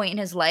at a point in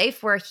his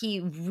life where he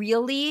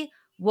really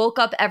woke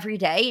up every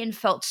day and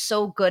felt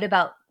so good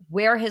about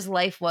where his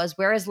life was,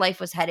 where his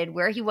life was headed,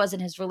 where he was in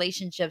his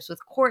relationships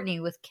with Courtney,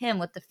 with Kim,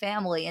 with the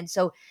family. And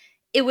so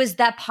it was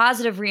that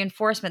positive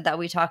reinforcement that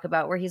we talk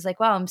about where he's like,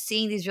 wow, I'm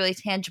seeing these really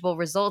tangible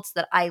results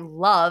that I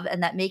love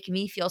and that make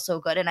me feel so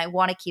good. And I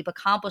want to keep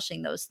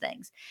accomplishing those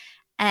things.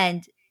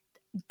 And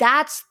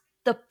that's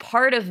the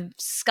part of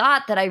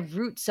Scott that I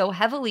root so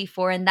heavily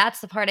for. And that's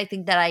the part I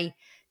think that I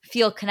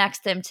feel connects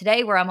to him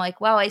today, where I'm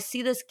like, wow, I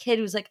see this kid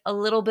who's like a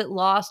little bit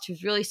lost,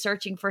 who's really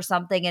searching for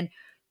something and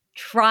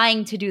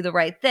trying to do the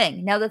right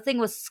thing. Now, the thing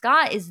with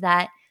Scott is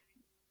that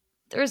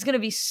there's going to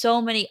be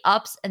so many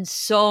ups and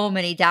so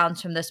many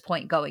downs from this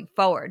point going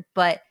forward.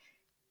 But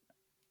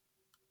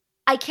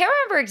I can't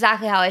remember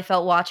exactly how I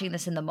felt watching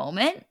this in the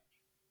moment.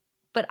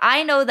 But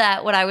I know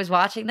that when I was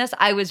watching this,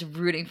 I was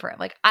rooting for him.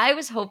 Like I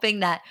was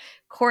hoping that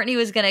Courtney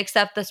was going to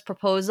accept this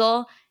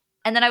proposal.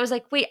 And then I was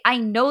like, wait, I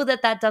know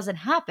that that doesn't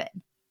happen.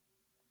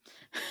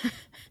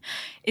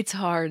 It's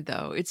hard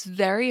though. It's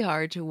very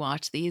hard to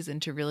watch these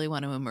and to really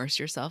want to immerse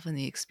yourself in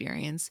the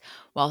experience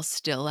while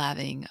still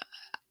having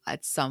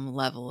at some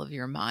level of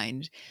your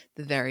mind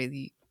the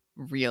very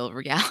real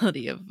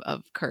reality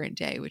of current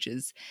day, which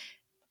is,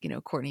 you know,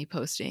 Courtney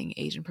posting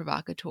Agent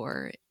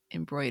Provocateur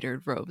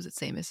embroidered robes at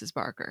Say Mrs.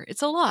 Barker.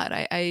 It's a lot.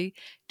 I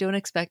don't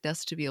expect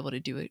us to be able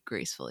to do it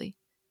gracefully.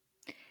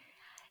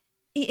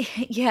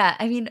 Yeah,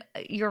 I mean,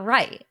 you're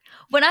right.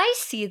 When I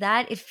see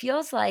that, it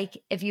feels like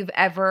if you've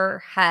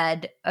ever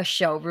had a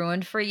show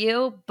ruined for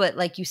you, but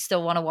like you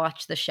still want to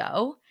watch the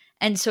show.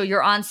 And so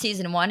you're on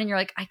season 1 and you're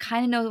like, I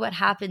kind of know what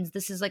happens.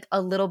 This is like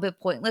a little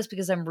bit pointless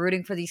because I'm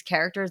rooting for these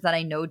characters that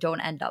I know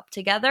don't end up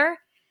together.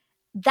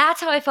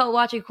 That's how I felt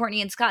watching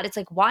Courtney and Scott. It's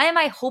like, why am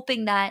I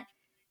hoping that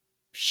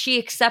she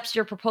accepts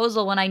your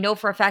proposal when I know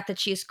for a fact that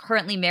she is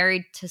currently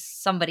married to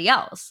somebody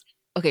else?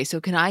 Okay, so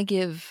can I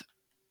give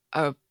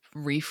a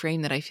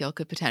reframe that I feel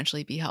could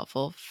potentially be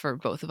helpful for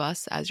both of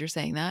us as you're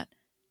saying that?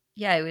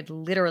 Yeah, I would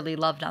literally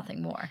love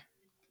nothing more.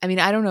 I mean,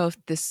 I don't know if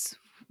this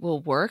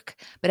will work,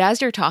 but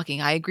as you're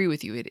talking, I agree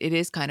with you. It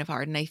is kind of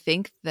hard. And I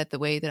think that the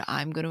way that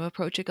I'm going to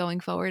approach it going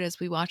forward as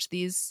we watch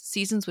these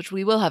seasons, which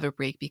we will have a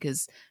break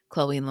because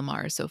Chloe and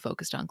Lamar are so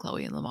focused on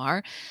Chloe and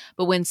Lamar.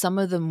 But when some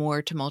of the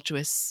more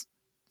tumultuous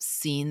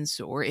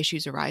scenes or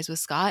issues arise with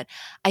Scott,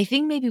 I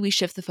think maybe we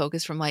shift the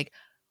focus from like,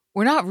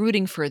 we're not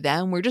rooting for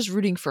them, we're just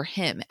rooting for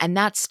him. And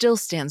that still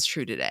stands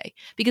true today.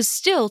 Because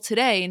still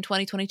today in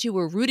 2022,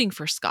 we're rooting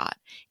for Scott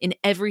in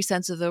every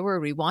sense of the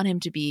word. We want him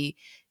to be,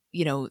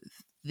 you know,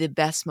 the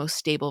best, most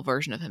stable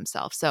version of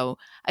himself. So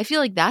I feel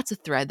like that's a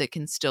thread that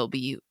can still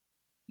be,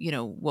 you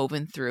know,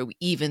 woven through,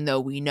 even though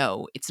we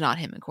know it's not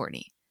him and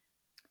Courtney.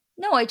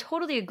 No, I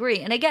totally agree.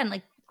 And again,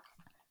 like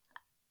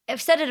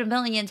I've said it a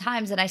million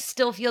times and I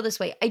still feel this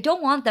way. I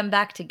don't want them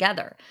back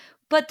together.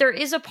 But there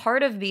is a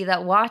part of me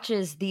that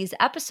watches these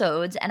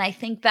episodes and I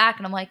think back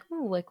and I'm like,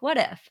 ooh, like what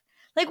if?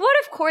 Like what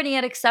if Courtney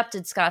had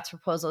accepted Scott's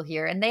proposal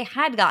here and they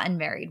had gotten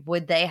married?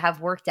 Would they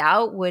have worked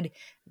out? Would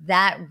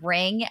that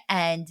ring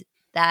and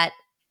that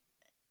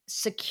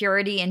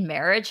security in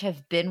marriage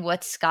have been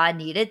what Scott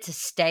needed to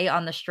stay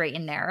on the straight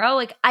and narrow?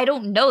 Like, I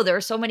don't know. There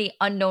are so many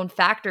unknown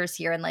factors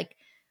here. And like,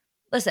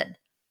 listen,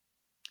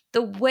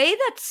 the way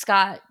that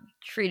Scott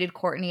treated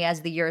Courtney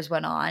as the years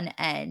went on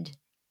and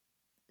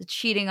the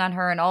cheating on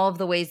her and all of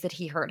the ways that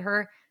he hurt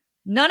her,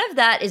 none of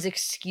that is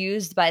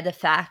excused by the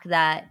fact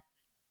that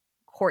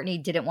Courtney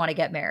didn't want to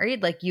get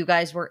married. Like, you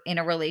guys were in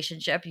a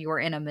relationship, you were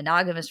in a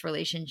monogamous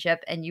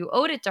relationship, and you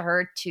owed it to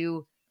her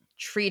to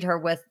treat her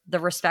with the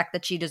respect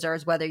that she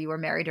deserves, whether you were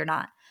married or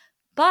not.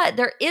 But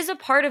there is a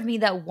part of me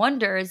that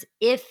wonders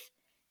if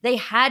they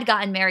had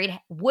gotten married,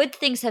 would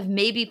things have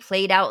maybe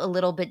played out a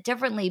little bit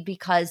differently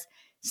because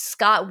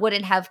Scott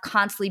wouldn't have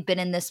constantly been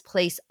in this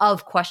place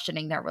of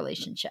questioning their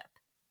relationship.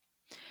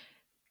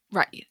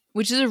 Right.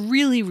 Which is a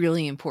really,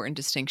 really important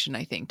distinction,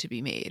 I think, to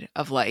be made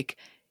of like,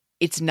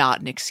 it's not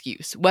an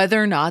excuse.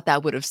 Whether or not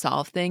that would have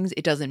solved things,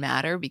 it doesn't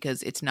matter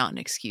because it's not an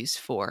excuse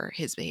for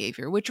his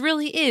behavior, which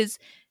really is,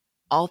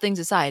 all things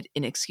aside,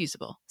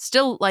 inexcusable.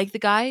 Still like the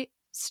guy,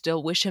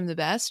 still wish him the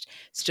best,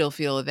 still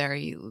feel a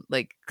very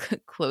like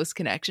close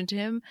connection to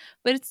him,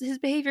 but his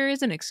behavior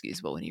isn't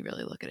excusable when you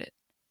really look at it.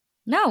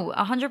 No,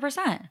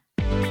 100%.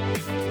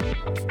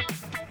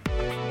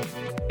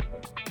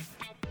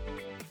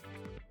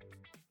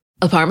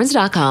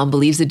 Apartments.com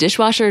believes a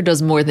dishwasher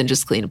does more than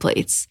just clean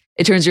plates.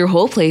 It turns your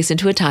whole place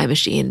into a time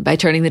machine by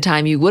turning the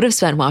time you would have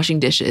spent washing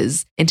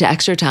dishes into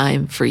extra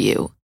time for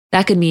you.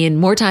 That could mean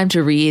more time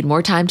to read,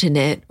 more time to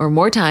knit, or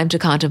more time to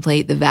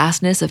contemplate the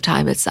vastness of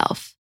time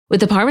itself.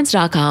 With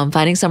Apartments.com,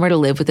 finding somewhere to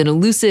live with an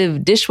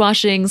elusive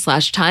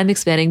dishwashing/time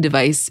expanding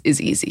device is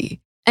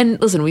easy.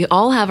 And listen, we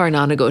all have our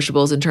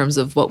non-negotiables in terms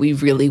of what we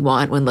really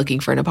want when looking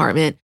for an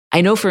apartment.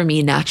 I know for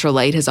me, natural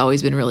light has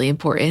always been really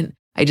important.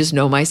 I just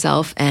know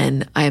myself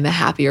and I am a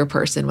happier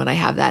person when I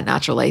have that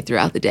natural light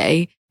throughout the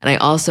day. And I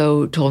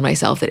also told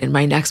myself that in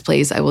my next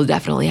place, I will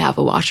definitely have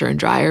a washer and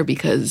dryer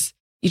because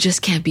you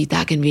just can't beat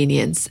that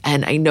convenience.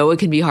 And I know it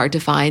can be hard to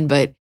find,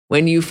 but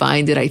when you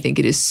find it, I think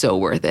it is so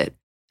worth it.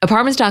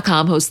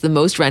 Apartments.com hosts the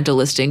most rental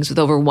listings with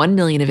over 1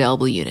 million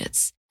available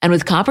units. And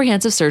with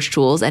comprehensive search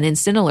tools and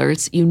instant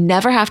alerts, you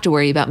never have to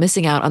worry about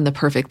missing out on the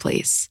perfect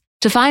place.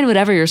 To find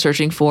whatever you're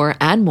searching for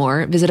and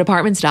more, visit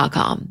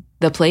Apartments.com,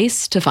 the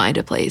place to find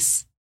a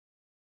place.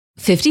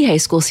 50 high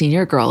school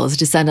senior girls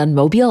descend on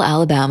Mobile,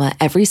 Alabama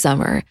every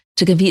summer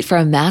to compete for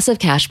a massive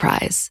cash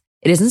prize.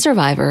 It isn't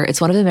Survivor, it's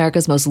one of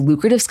America's most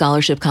lucrative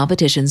scholarship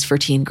competitions for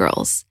teen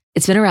girls.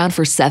 It's been around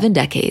for 7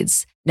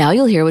 decades. Now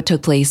you'll hear what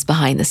took place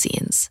behind the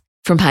scenes.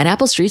 From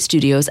Pineapple Street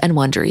Studios and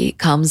Wondery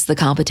comes The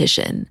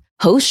Competition.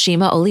 Host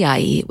Shima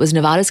Oliai was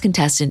Nevada's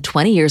contestant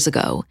 20 years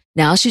ago.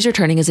 Now she's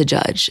returning as a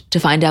judge to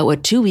find out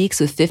what 2 weeks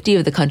with 50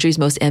 of the country's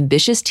most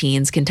ambitious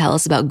teens can tell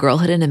us about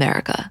girlhood in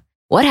America.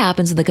 What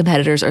happens when the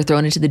competitors are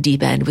thrown into the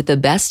deep end with the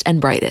best and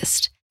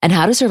brightest? And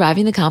how does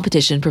surviving the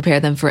competition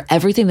prepare them for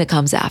everything that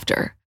comes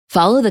after?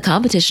 Follow The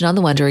Competition on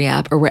the Wondery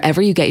app or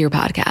wherever you get your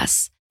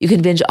podcasts. You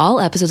can binge all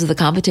episodes of The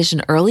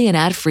Competition early and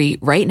ad-free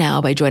right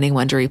now by joining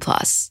Wondery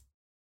Plus.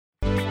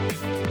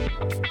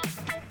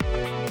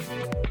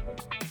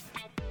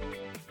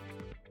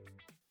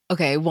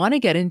 Okay, I want to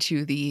get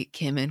into the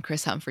Kim and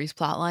Chris Humphries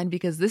plotline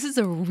because this is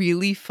a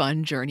really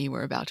fun journey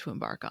we're about to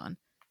embark on.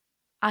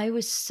 I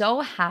was so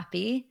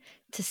happy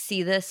to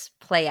see this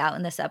play out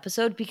in this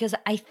episode because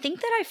I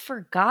think that I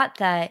forgot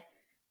that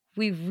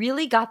we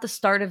really got the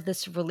start of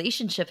this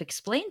relationship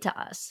explained to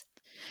us.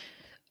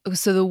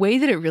 So the way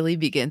that it really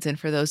begins, and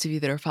for those of you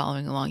that are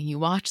following along, you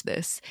watch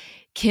this,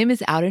 Kim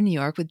is out in New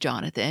York with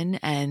Jonathan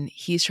and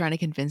he's trying to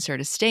convince her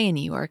to stay in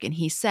New York. And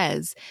he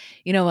says,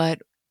 you know what?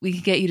 We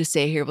can get you to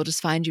stay here. We'll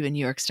just find you a New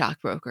York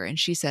stockbroker. And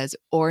she says,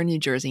 or New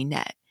Jersey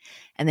net.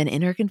 And then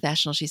in her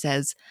confessional, she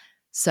says,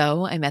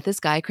 so I met this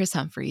guy, Chris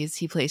Humphries.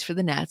 He plays for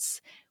the Nets.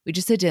 We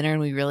just had dinner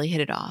and we really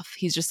hit it off.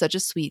 He's just such a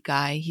sweet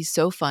guy. He's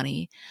so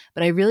funny.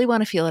 But I really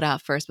want to feel it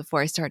out first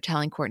before I start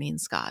telling Courtney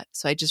and Scott.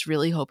 So I just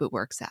really hope it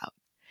works out.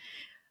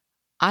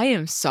 I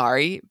am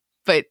sorry,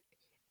 but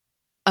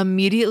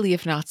immediately,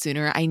 if not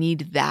sooner, I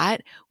need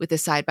that with a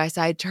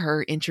side-by-side to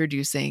her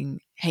introducing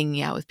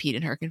hanging out with Pete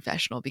in her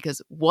confessional,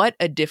 because what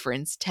a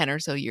difference 10 or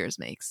so years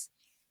makes.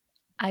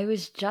 I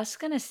was just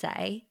going to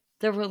say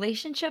the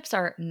relationships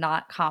are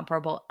not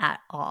comparable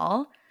at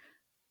all,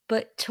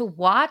 but to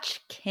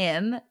watch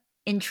Kim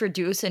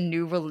introduce a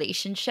new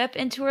relationship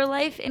into her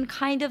life in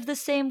kind of the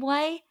same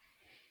way,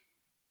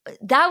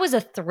 that was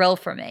a thrill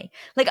for me.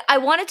 Like, I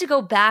wanted to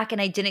go back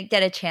and I didn't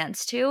get a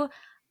chance to.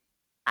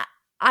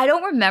 I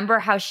don't remember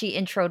how she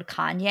introed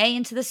Kanye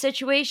into the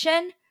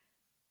situation,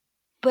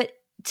 but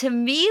to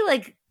me,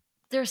 like,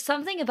 there's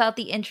something about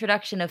the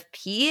introduction of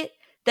Pete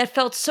that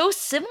felt so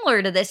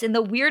similar to this in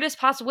the weirdest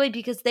possible way,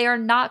 because they are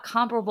not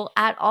comparable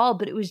at all.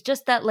 But it was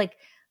just that, like,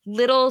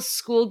 little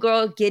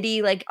schoolgirl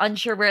giddy, like,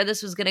 unsure where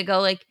this was going to go.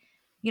 Like,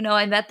 you know,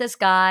 I met this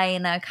guy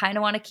and I kind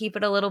of want to keep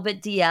it a little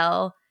bit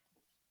DL.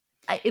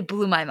 It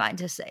blew my mind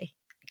to say.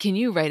 Can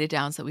you write it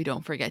down so we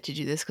don't forget to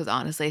do this? Because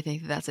honestly, I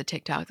think that's a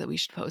TikTok that we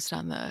should post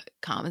on the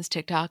Commons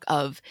TikTok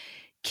of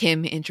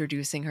Kim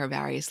introducing her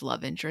various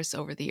love interests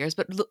over the years,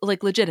 but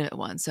like legitimate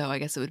ones. So I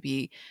guess it would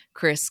be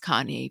Kris,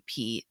 Kanye,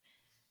 Pete.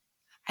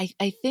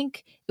 I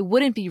think it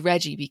wouldn't be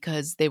Reggie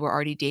because they were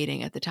already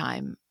dating at the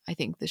time I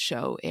think the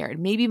show aired.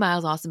 Maybe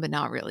Miles Austin, but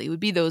not really. It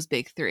would be those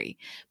big three.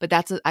 But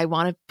I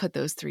want to put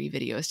those three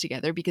videos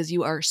together because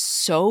you are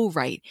so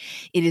right.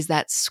 It is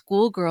that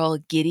schoolgirl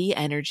giddy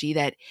energy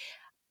that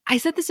I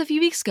said this a few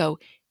weeks ago.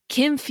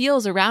 Kim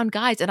feels around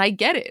guys, and I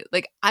get it.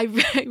 Like, I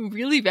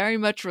really very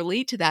much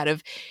relate to that.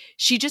 Of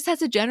she just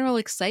has a general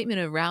excitement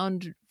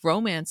around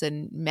romance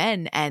and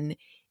men, and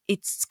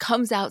it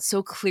comes out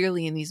so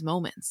clearly in these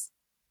moments.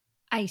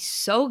 I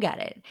so get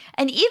it.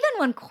 And even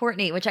when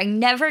Courtney, which I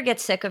never get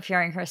sick of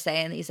hearing her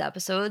say in these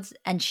episodes,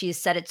 and she's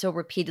said it so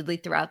repeatedly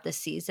throughout the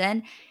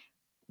season,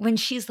 when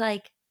she's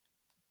like,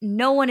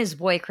 no one is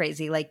boy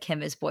crazy like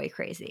Kim is boy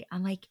crazy.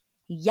 I'm like,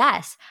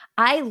 yes,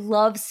 I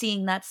love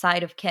seeing that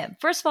side of Kim.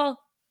 First of all,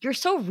 you're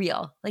so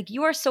real. Like,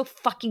 you are so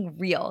fucking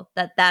real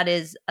that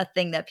is a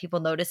thing that people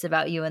notice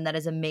about you, and that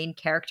is a main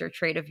character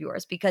trait of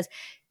yours. Because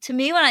to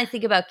me, when I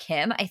think about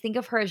Kim, I think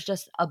of her as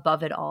just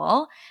above it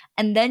all.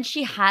 And then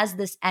she has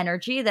this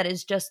energy that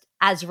is just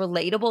as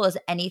relatable as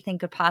anything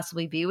could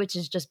possibly be, which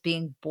is just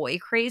being boy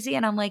crazy.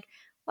 And I'm like,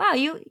 wow,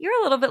 you're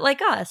a little bit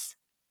like us.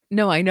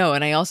 No, I know.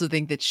 And I also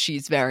think that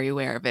she's very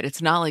aware of it.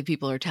 It's not like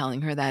people are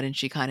telling her that and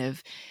she kind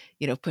of,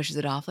 pushes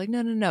it off like,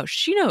 no.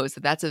 She knows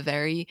that that's a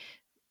very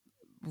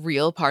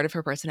real part of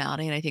her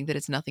personality. And I think that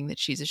it's nothing that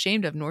she's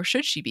ashamed of, nor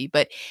should she be.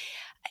 But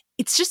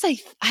it's just like,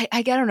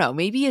 I don't know,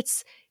 maybe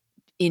it's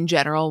in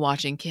general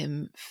watching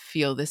Kim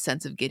feel this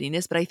sense of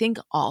giddiness. But I think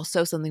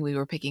also something we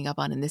were picking up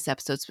on in this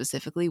episode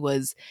specifically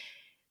was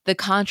the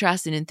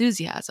contrast in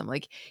enthusiasm.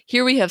 Like,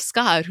 here we have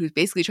Scott, who's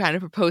basically trying to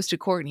propose to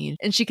Courtney,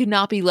 and she could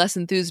not be less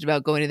enthused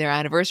about going to their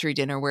anniversary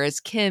dinner. Whereas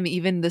Kim,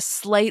 even the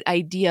slight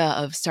idea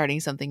of starting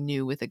something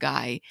new with a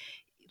guy,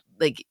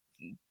 like,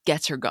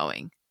 gets her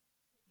going.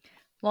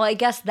 Well, I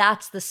guess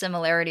that's the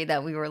similarity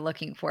that we were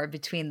looking for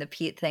between the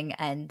Pete thing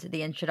and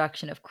the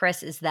introduction of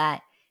Kris, is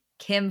that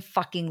Kim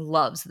fucking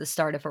loves the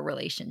start of a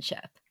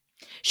relationship.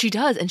 She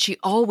does, and she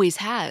always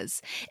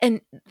has.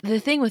 And the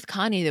thing with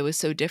Kanye that was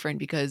so different,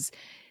 because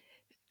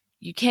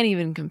you can't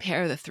even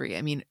compare the three.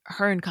 I mean,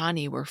 her and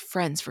Kanye were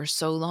friends for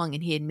so long,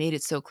 and he had made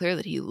it so clear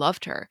that he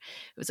loved her.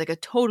 It was like a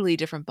totally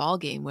different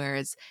ballgame,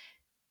 whereas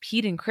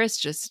Pete and Kris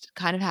just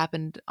kind of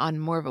happened on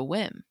more of a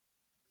whim.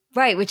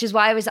 Right, which is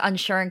why I was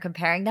unsure in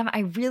comparing them. I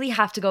really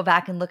have to go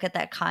back and look at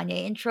that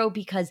Kanye intro,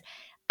 because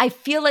I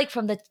feel like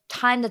from the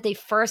time that they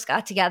first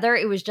got together,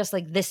 it was just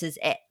like, this is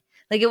it.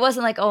 Like, it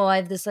wasn't like, oh, I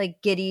have this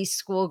like giddy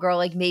schoolgirl,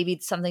 like maybe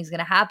something's going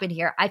to happen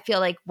here. I feel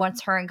like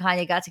once her and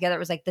Kanye got together, it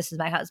was like, this is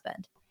my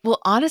husband. Well,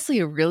 honestly,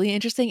 a really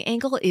interesting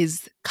angle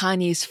is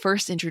Kanye's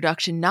first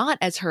introduction, not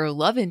as her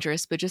love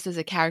interest, but just as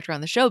a character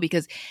on the show.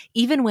 Because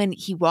even when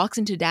he walks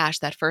into Dash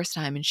that first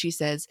time and she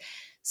says,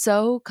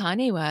 so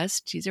Kanye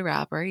West, he's a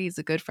rapper, he's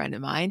a good friend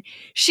of mine,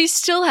 she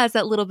still has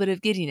that little bit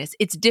of giddiness.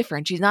 It's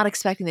different. She's not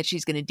expecting that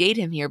she's going to date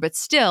him here, but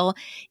still,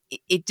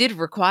 it did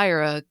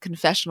require a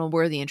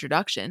confessional-worthy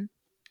introduction.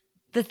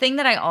 The thing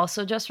that I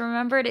also just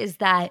remembered is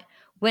that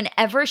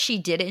whenever she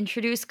did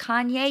introduce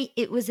Kanye,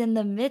 it was in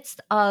the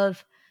midst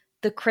of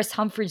the Kris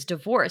Humphries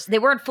divorce. They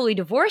weren't fully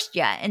divorced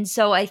yet. And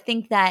so I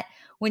think that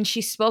when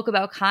she spoke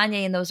about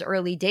Kanye in those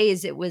early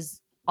days, it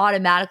was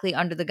automatically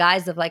under the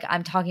guise of like,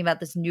 I'm talking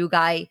about this new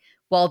guy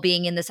while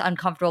being in this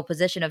uncomfortable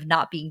position of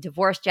not being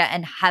divorced yet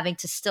and having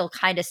to still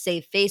kind of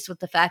save face with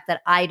the fact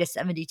that I had a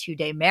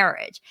 72-day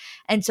marriage.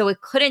 And so it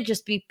couldn't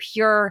just be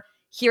pure,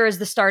 here is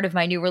the start of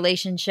my new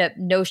relationship,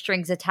 no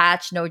strings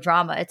attached, no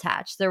drama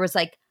attached. There was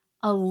like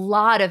a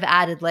lot of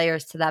added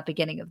layers to that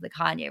beginning of the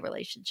Kanye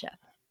relationship.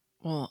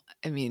 Well,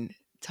 I mean,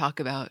 talk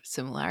about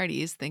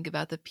similarities, think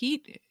about the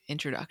Pete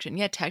introduction.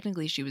 Yeah,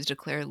 technically she was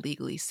declared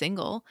legally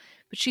single,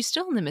 but she's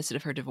still in the midst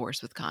of her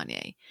divorce with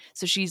Kanye.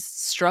 So she's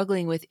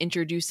struggling with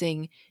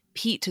introducing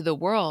Pete to the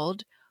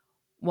world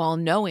while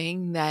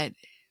knowing that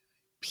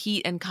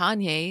Pete and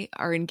Kanye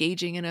are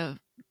engaging in a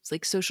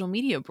like social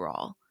media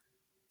brawl.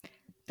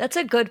 That's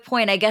a good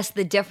point. I guess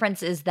the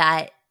difference is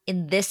that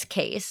in this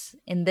case,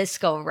 in this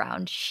go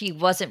around, she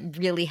wasn't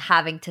really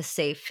having to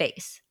save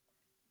face.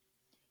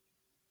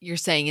 You're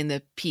saying in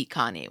the Pete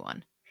Kanye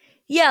one?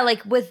 Yeah,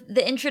 like with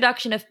the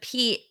introduction of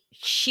Pete,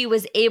 she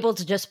was able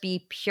to just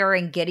be pure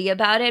and giddy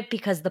about it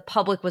because the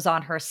public was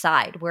on her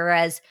side.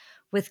 Whereas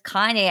with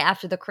Kanye,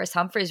 after the Chris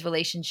Humphries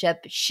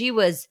relationship, she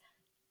was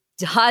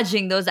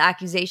dodging those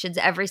accusations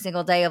every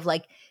single day of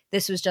like,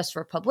 this was just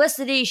for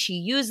publicity. She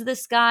used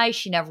this guy.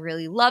 She never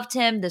really loved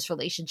him. This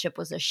relationship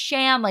was a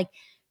sham. Like,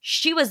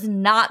 she was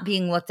not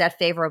being looked at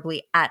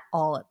favorably at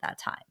all at that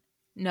time.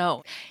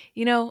 No.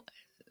 You know,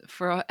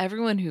 for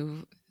everyone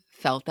who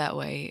felt that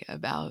way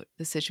about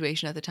the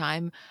situation at the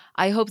time,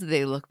 I hope that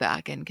they look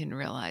back and can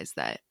realize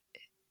that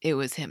it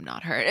was him,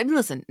 not her. And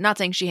listen, not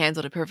saying she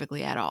handled it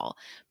perfectly at all,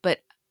 but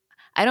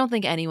I don't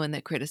think anyone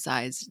that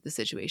criticized the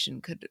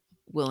situation could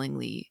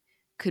willingly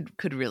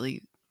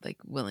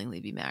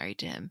be married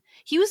to him.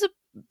 He was a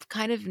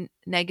kind of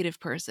negative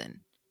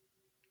person.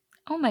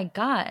 Oh my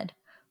God.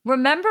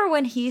 Remember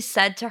when he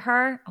said to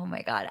her, oh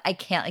my God, I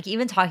can't, like,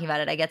 even talking about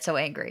it, I get so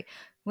angry.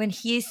 When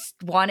he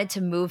wanted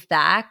to move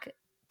back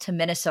to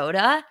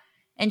Minnesota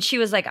and she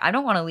was like, I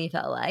don't want to leave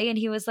LA. And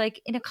he was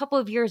like, in a couple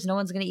of years, no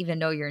one's going to even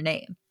know your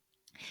name.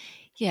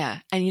 Yeah.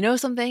 And you know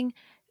something?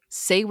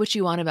 Say what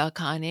you want about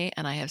Kanye,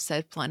 and I have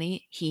said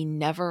plenty. He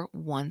never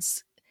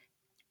once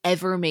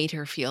ever made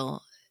her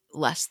feel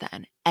less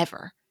than,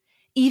 ever.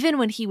 Even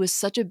when he was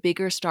such a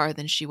bigger star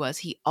than she was,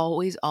 he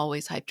always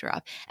hyped her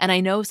up. And I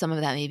know some of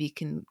that maybe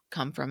can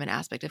come from an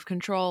aspect of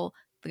control.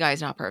 The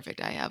guy's not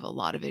perfect. I have a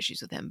lot of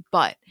issues with him,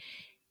 but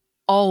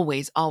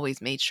always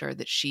made sure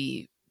that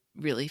she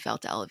really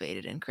felt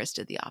elevated, and Chris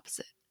did the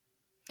opposite.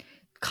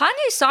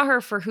 Kanye saw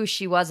her for who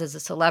she was as a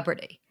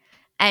celebrity.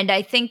 And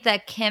I think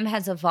that Kim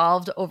has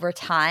evolved over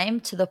time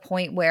to the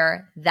point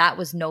where that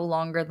was no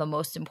longer the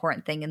most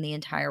important thing in the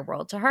entire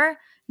world to her.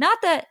 Not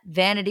that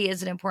vanity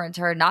isn't important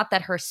to her, not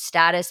that her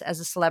status as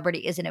a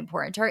celebrity isn't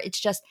important to her.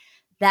 It's just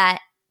that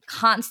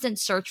constant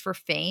search for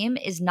fame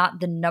is not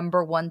the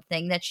number one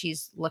thing that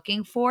she's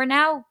looking for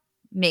now,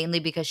 mainly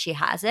because she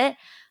has it.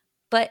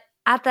 But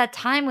at that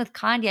time with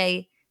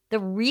Kanye, the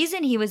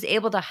reason he was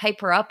able to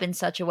hype her up in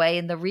such a way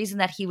and the reason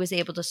that he was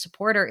able to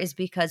support her is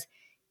because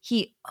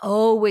he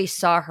always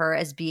saw her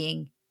as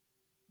being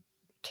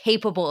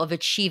capable of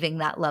achieving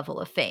that level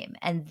of fame.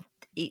 And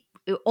it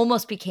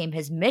almost became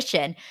his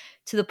mission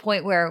to the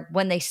point where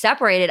when they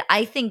separated,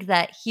 I think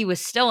that he was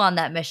still on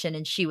that mission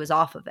and she was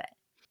off of it.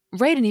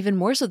 Right. And even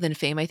more so than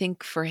fame, I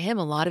think for him,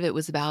 a lot of it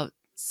was about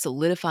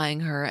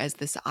solidifying her as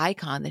this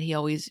icon that he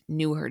always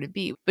knew her to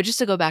be. But just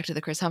to go back to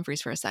the Chris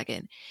Humphries for a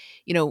second,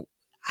 you know,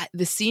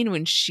 the scene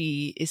when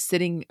she is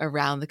sitting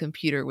around the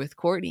computer with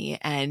Kourtney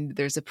and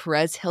there's a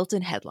Perez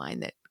Hilton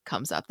headline that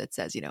comes up that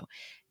says, you know,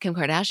 Kim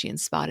Kardashian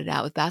spotted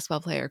out with basketball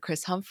player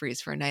Chris Humphries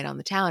for a night on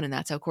the town. And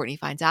that's how Kourtney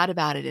finds out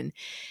about it. And,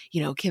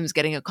 you know, Kim's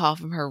getting a call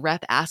from her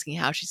rep asking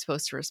how she's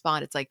supposed to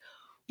respond. It's like,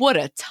 what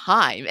a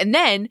time. And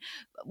then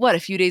a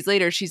few days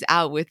later, she's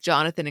out with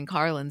Jonathan and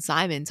Carlin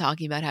Simon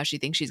talking about how she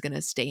thinks she's going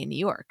to stay in New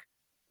York.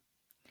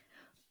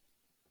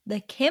 The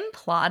Kim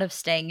plot of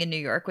staying in New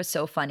York was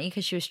so funny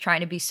because she was trying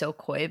to be so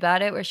coy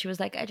about it, where she was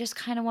like, I just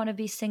kind of want to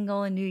be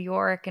single in New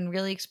York and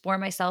really explore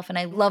myself. And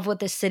I love what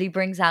this city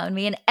brings out in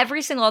me. And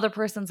every single other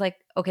person's like,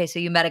 okay, so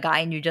you met a guy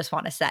and you just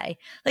want to say.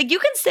 Like, you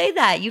can say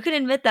that. You can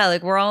admit that.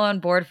 Like, we're all on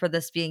board for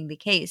this being the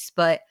case.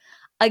 But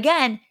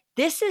again,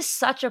 this is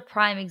such a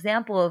prime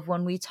example of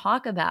when we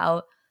talk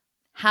about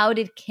how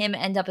did Kim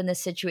end up in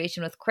this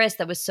situation with Chris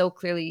that was so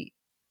clearly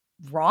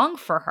wrong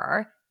for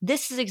her.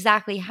 This is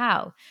exactly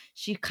how.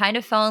 She kind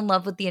of fell in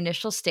love with the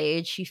initial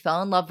stage. She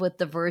fell in love with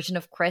the version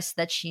of Chris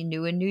that she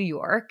knew in New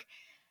York.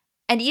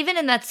 And even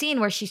in that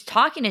scene where she's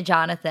talking to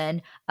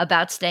Jonathan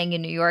about staying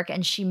in New York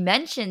and she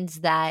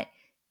mentions that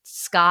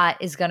Scott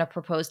is going to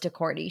propose to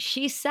Kourtney,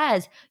 she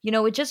says, you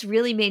know, it just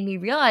really made me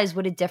realize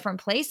what a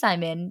different place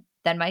I'm in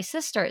than my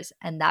sisters.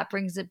 And that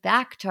brings it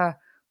back to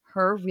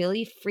her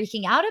really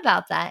freaking out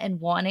about that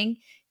and wanting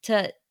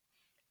to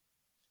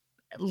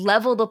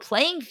level the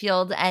playing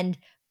field and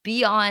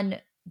be on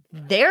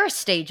their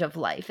stage of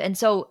life. And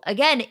so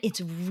again, it's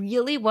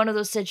really one of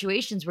those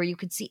situations where you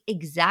could see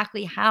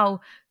exactly how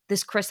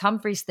this Chris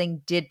Humphries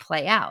thing did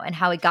play out and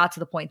how it got to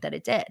the point that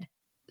it did.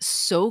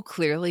 So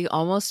clearly,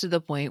 almost to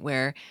the point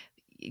where,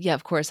 yeah,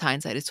 of course,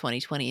 hindsight is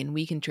 20/20 and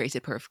we can trace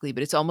it perfectly,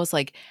 but it's almost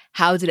like,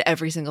 how did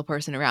every single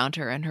person around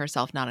her, and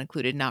herself not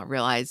included, not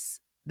realize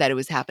that it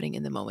was happening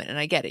in the moment? And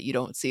I get it, you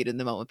don't see it in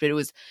the moment, but it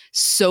was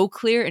so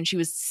clear and she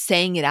was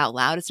saying it out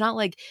loud. It's not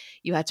like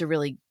you had to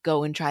really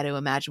go and try to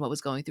imagine what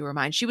was going through her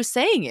mind. She was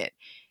saying it,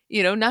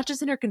 you know, not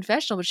just in her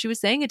confessional, but she was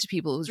saying it to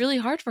people. It was really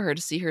hard for her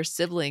to see her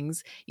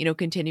siblings, you know,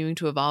 continuing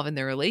to evolve in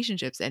their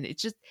relationships. And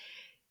it's just,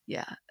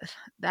 Yeah,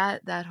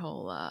 that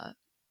whole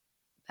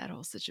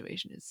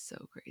situation is so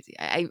crazy.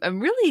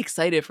 I'm really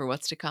excited for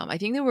what's to come. I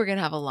think that we're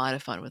gonna have a lot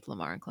of fun with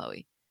Lamar and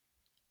Chloe.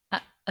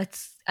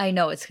 I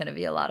know it's going to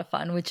be a lot of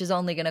fun, which is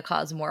only going to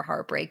cause more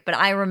heartbreak. But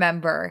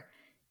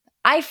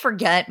I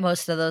forget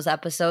most of those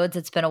episodes.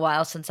 It's been a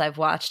while since I've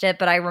watched it,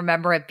 but I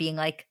remember it being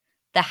like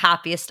the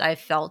happiest I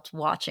felt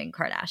watching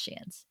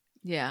Kardashians.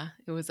 Yeah,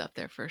 it was up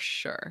there for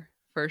sure.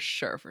 For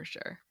sure.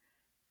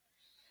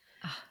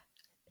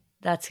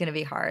 That's going to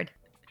be hard.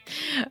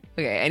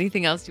 Okay,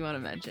 anything else you want to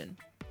mention?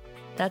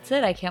 That's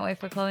it. I can't wait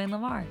for Chloe and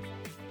Lamar.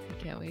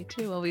 I can't wait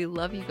too. Well, we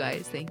love you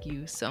guys. Thank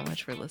you so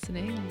much for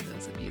listening.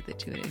 Those of you that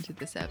tune into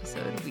this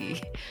episode,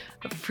 we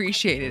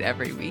appreciate it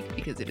every week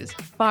because it is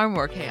far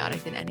more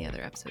chaotic than any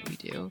other episode we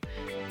do.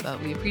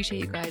 But we appreciate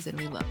you guys and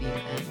we love you.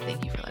 And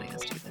thank you for letting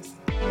us do this.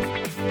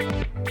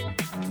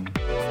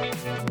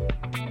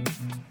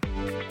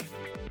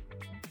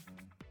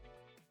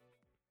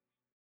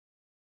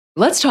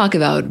 Let's talk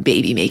about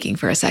baby making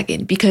for a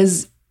second,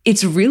 because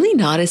it's really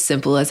not as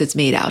simple as it's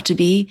made out to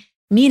be,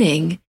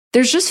 meaning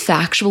there's just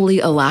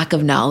factually a lack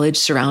of knowledge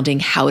surrounding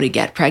how to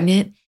get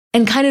pregnant.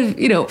 And kind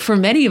of, for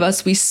many of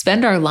us, we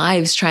spend our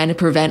lives trying to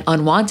prevent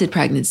unwanted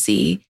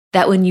pregnancy,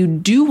 that when you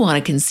do want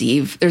to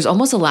conceive, there's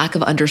almost a lack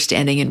of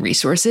understanding and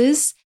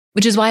resources,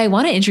 which is why I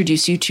want to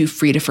introduce you to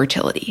Frida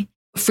Fertility.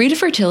 Frida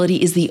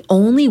Fertility is the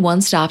only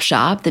one-stop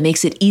shop that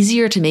makes it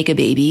easier to make a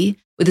baby,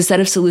 with a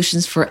set of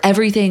solutions for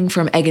everything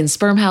from egg and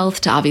sperm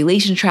health to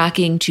ovulation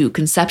tracking to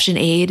conception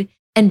aid.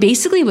 And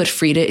basically what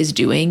Frida is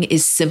doing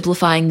is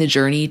simplifying the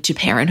journey to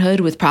parenthood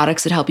with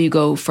products that help you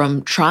go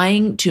from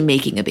trying to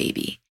making a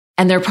baby.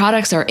 And their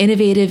products are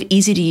innovative,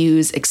 easy to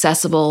use,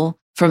 accessible,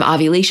 from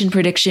ovulation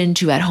prediction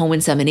to at-home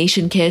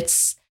insemination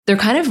kits. They're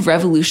kind of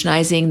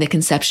revolutionizing the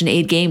conception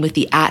aid game with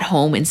the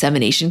at-home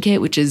insemination kit,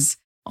 which is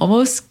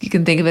almost, you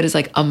can think of it as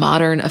like a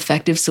modern,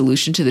 effective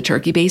solution to the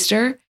turkey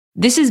baster.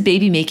 This is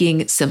baby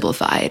making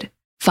simplified.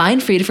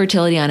 Find Frida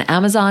Fertility on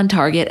Amazon,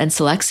 Target, and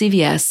select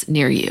CVS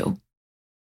near you.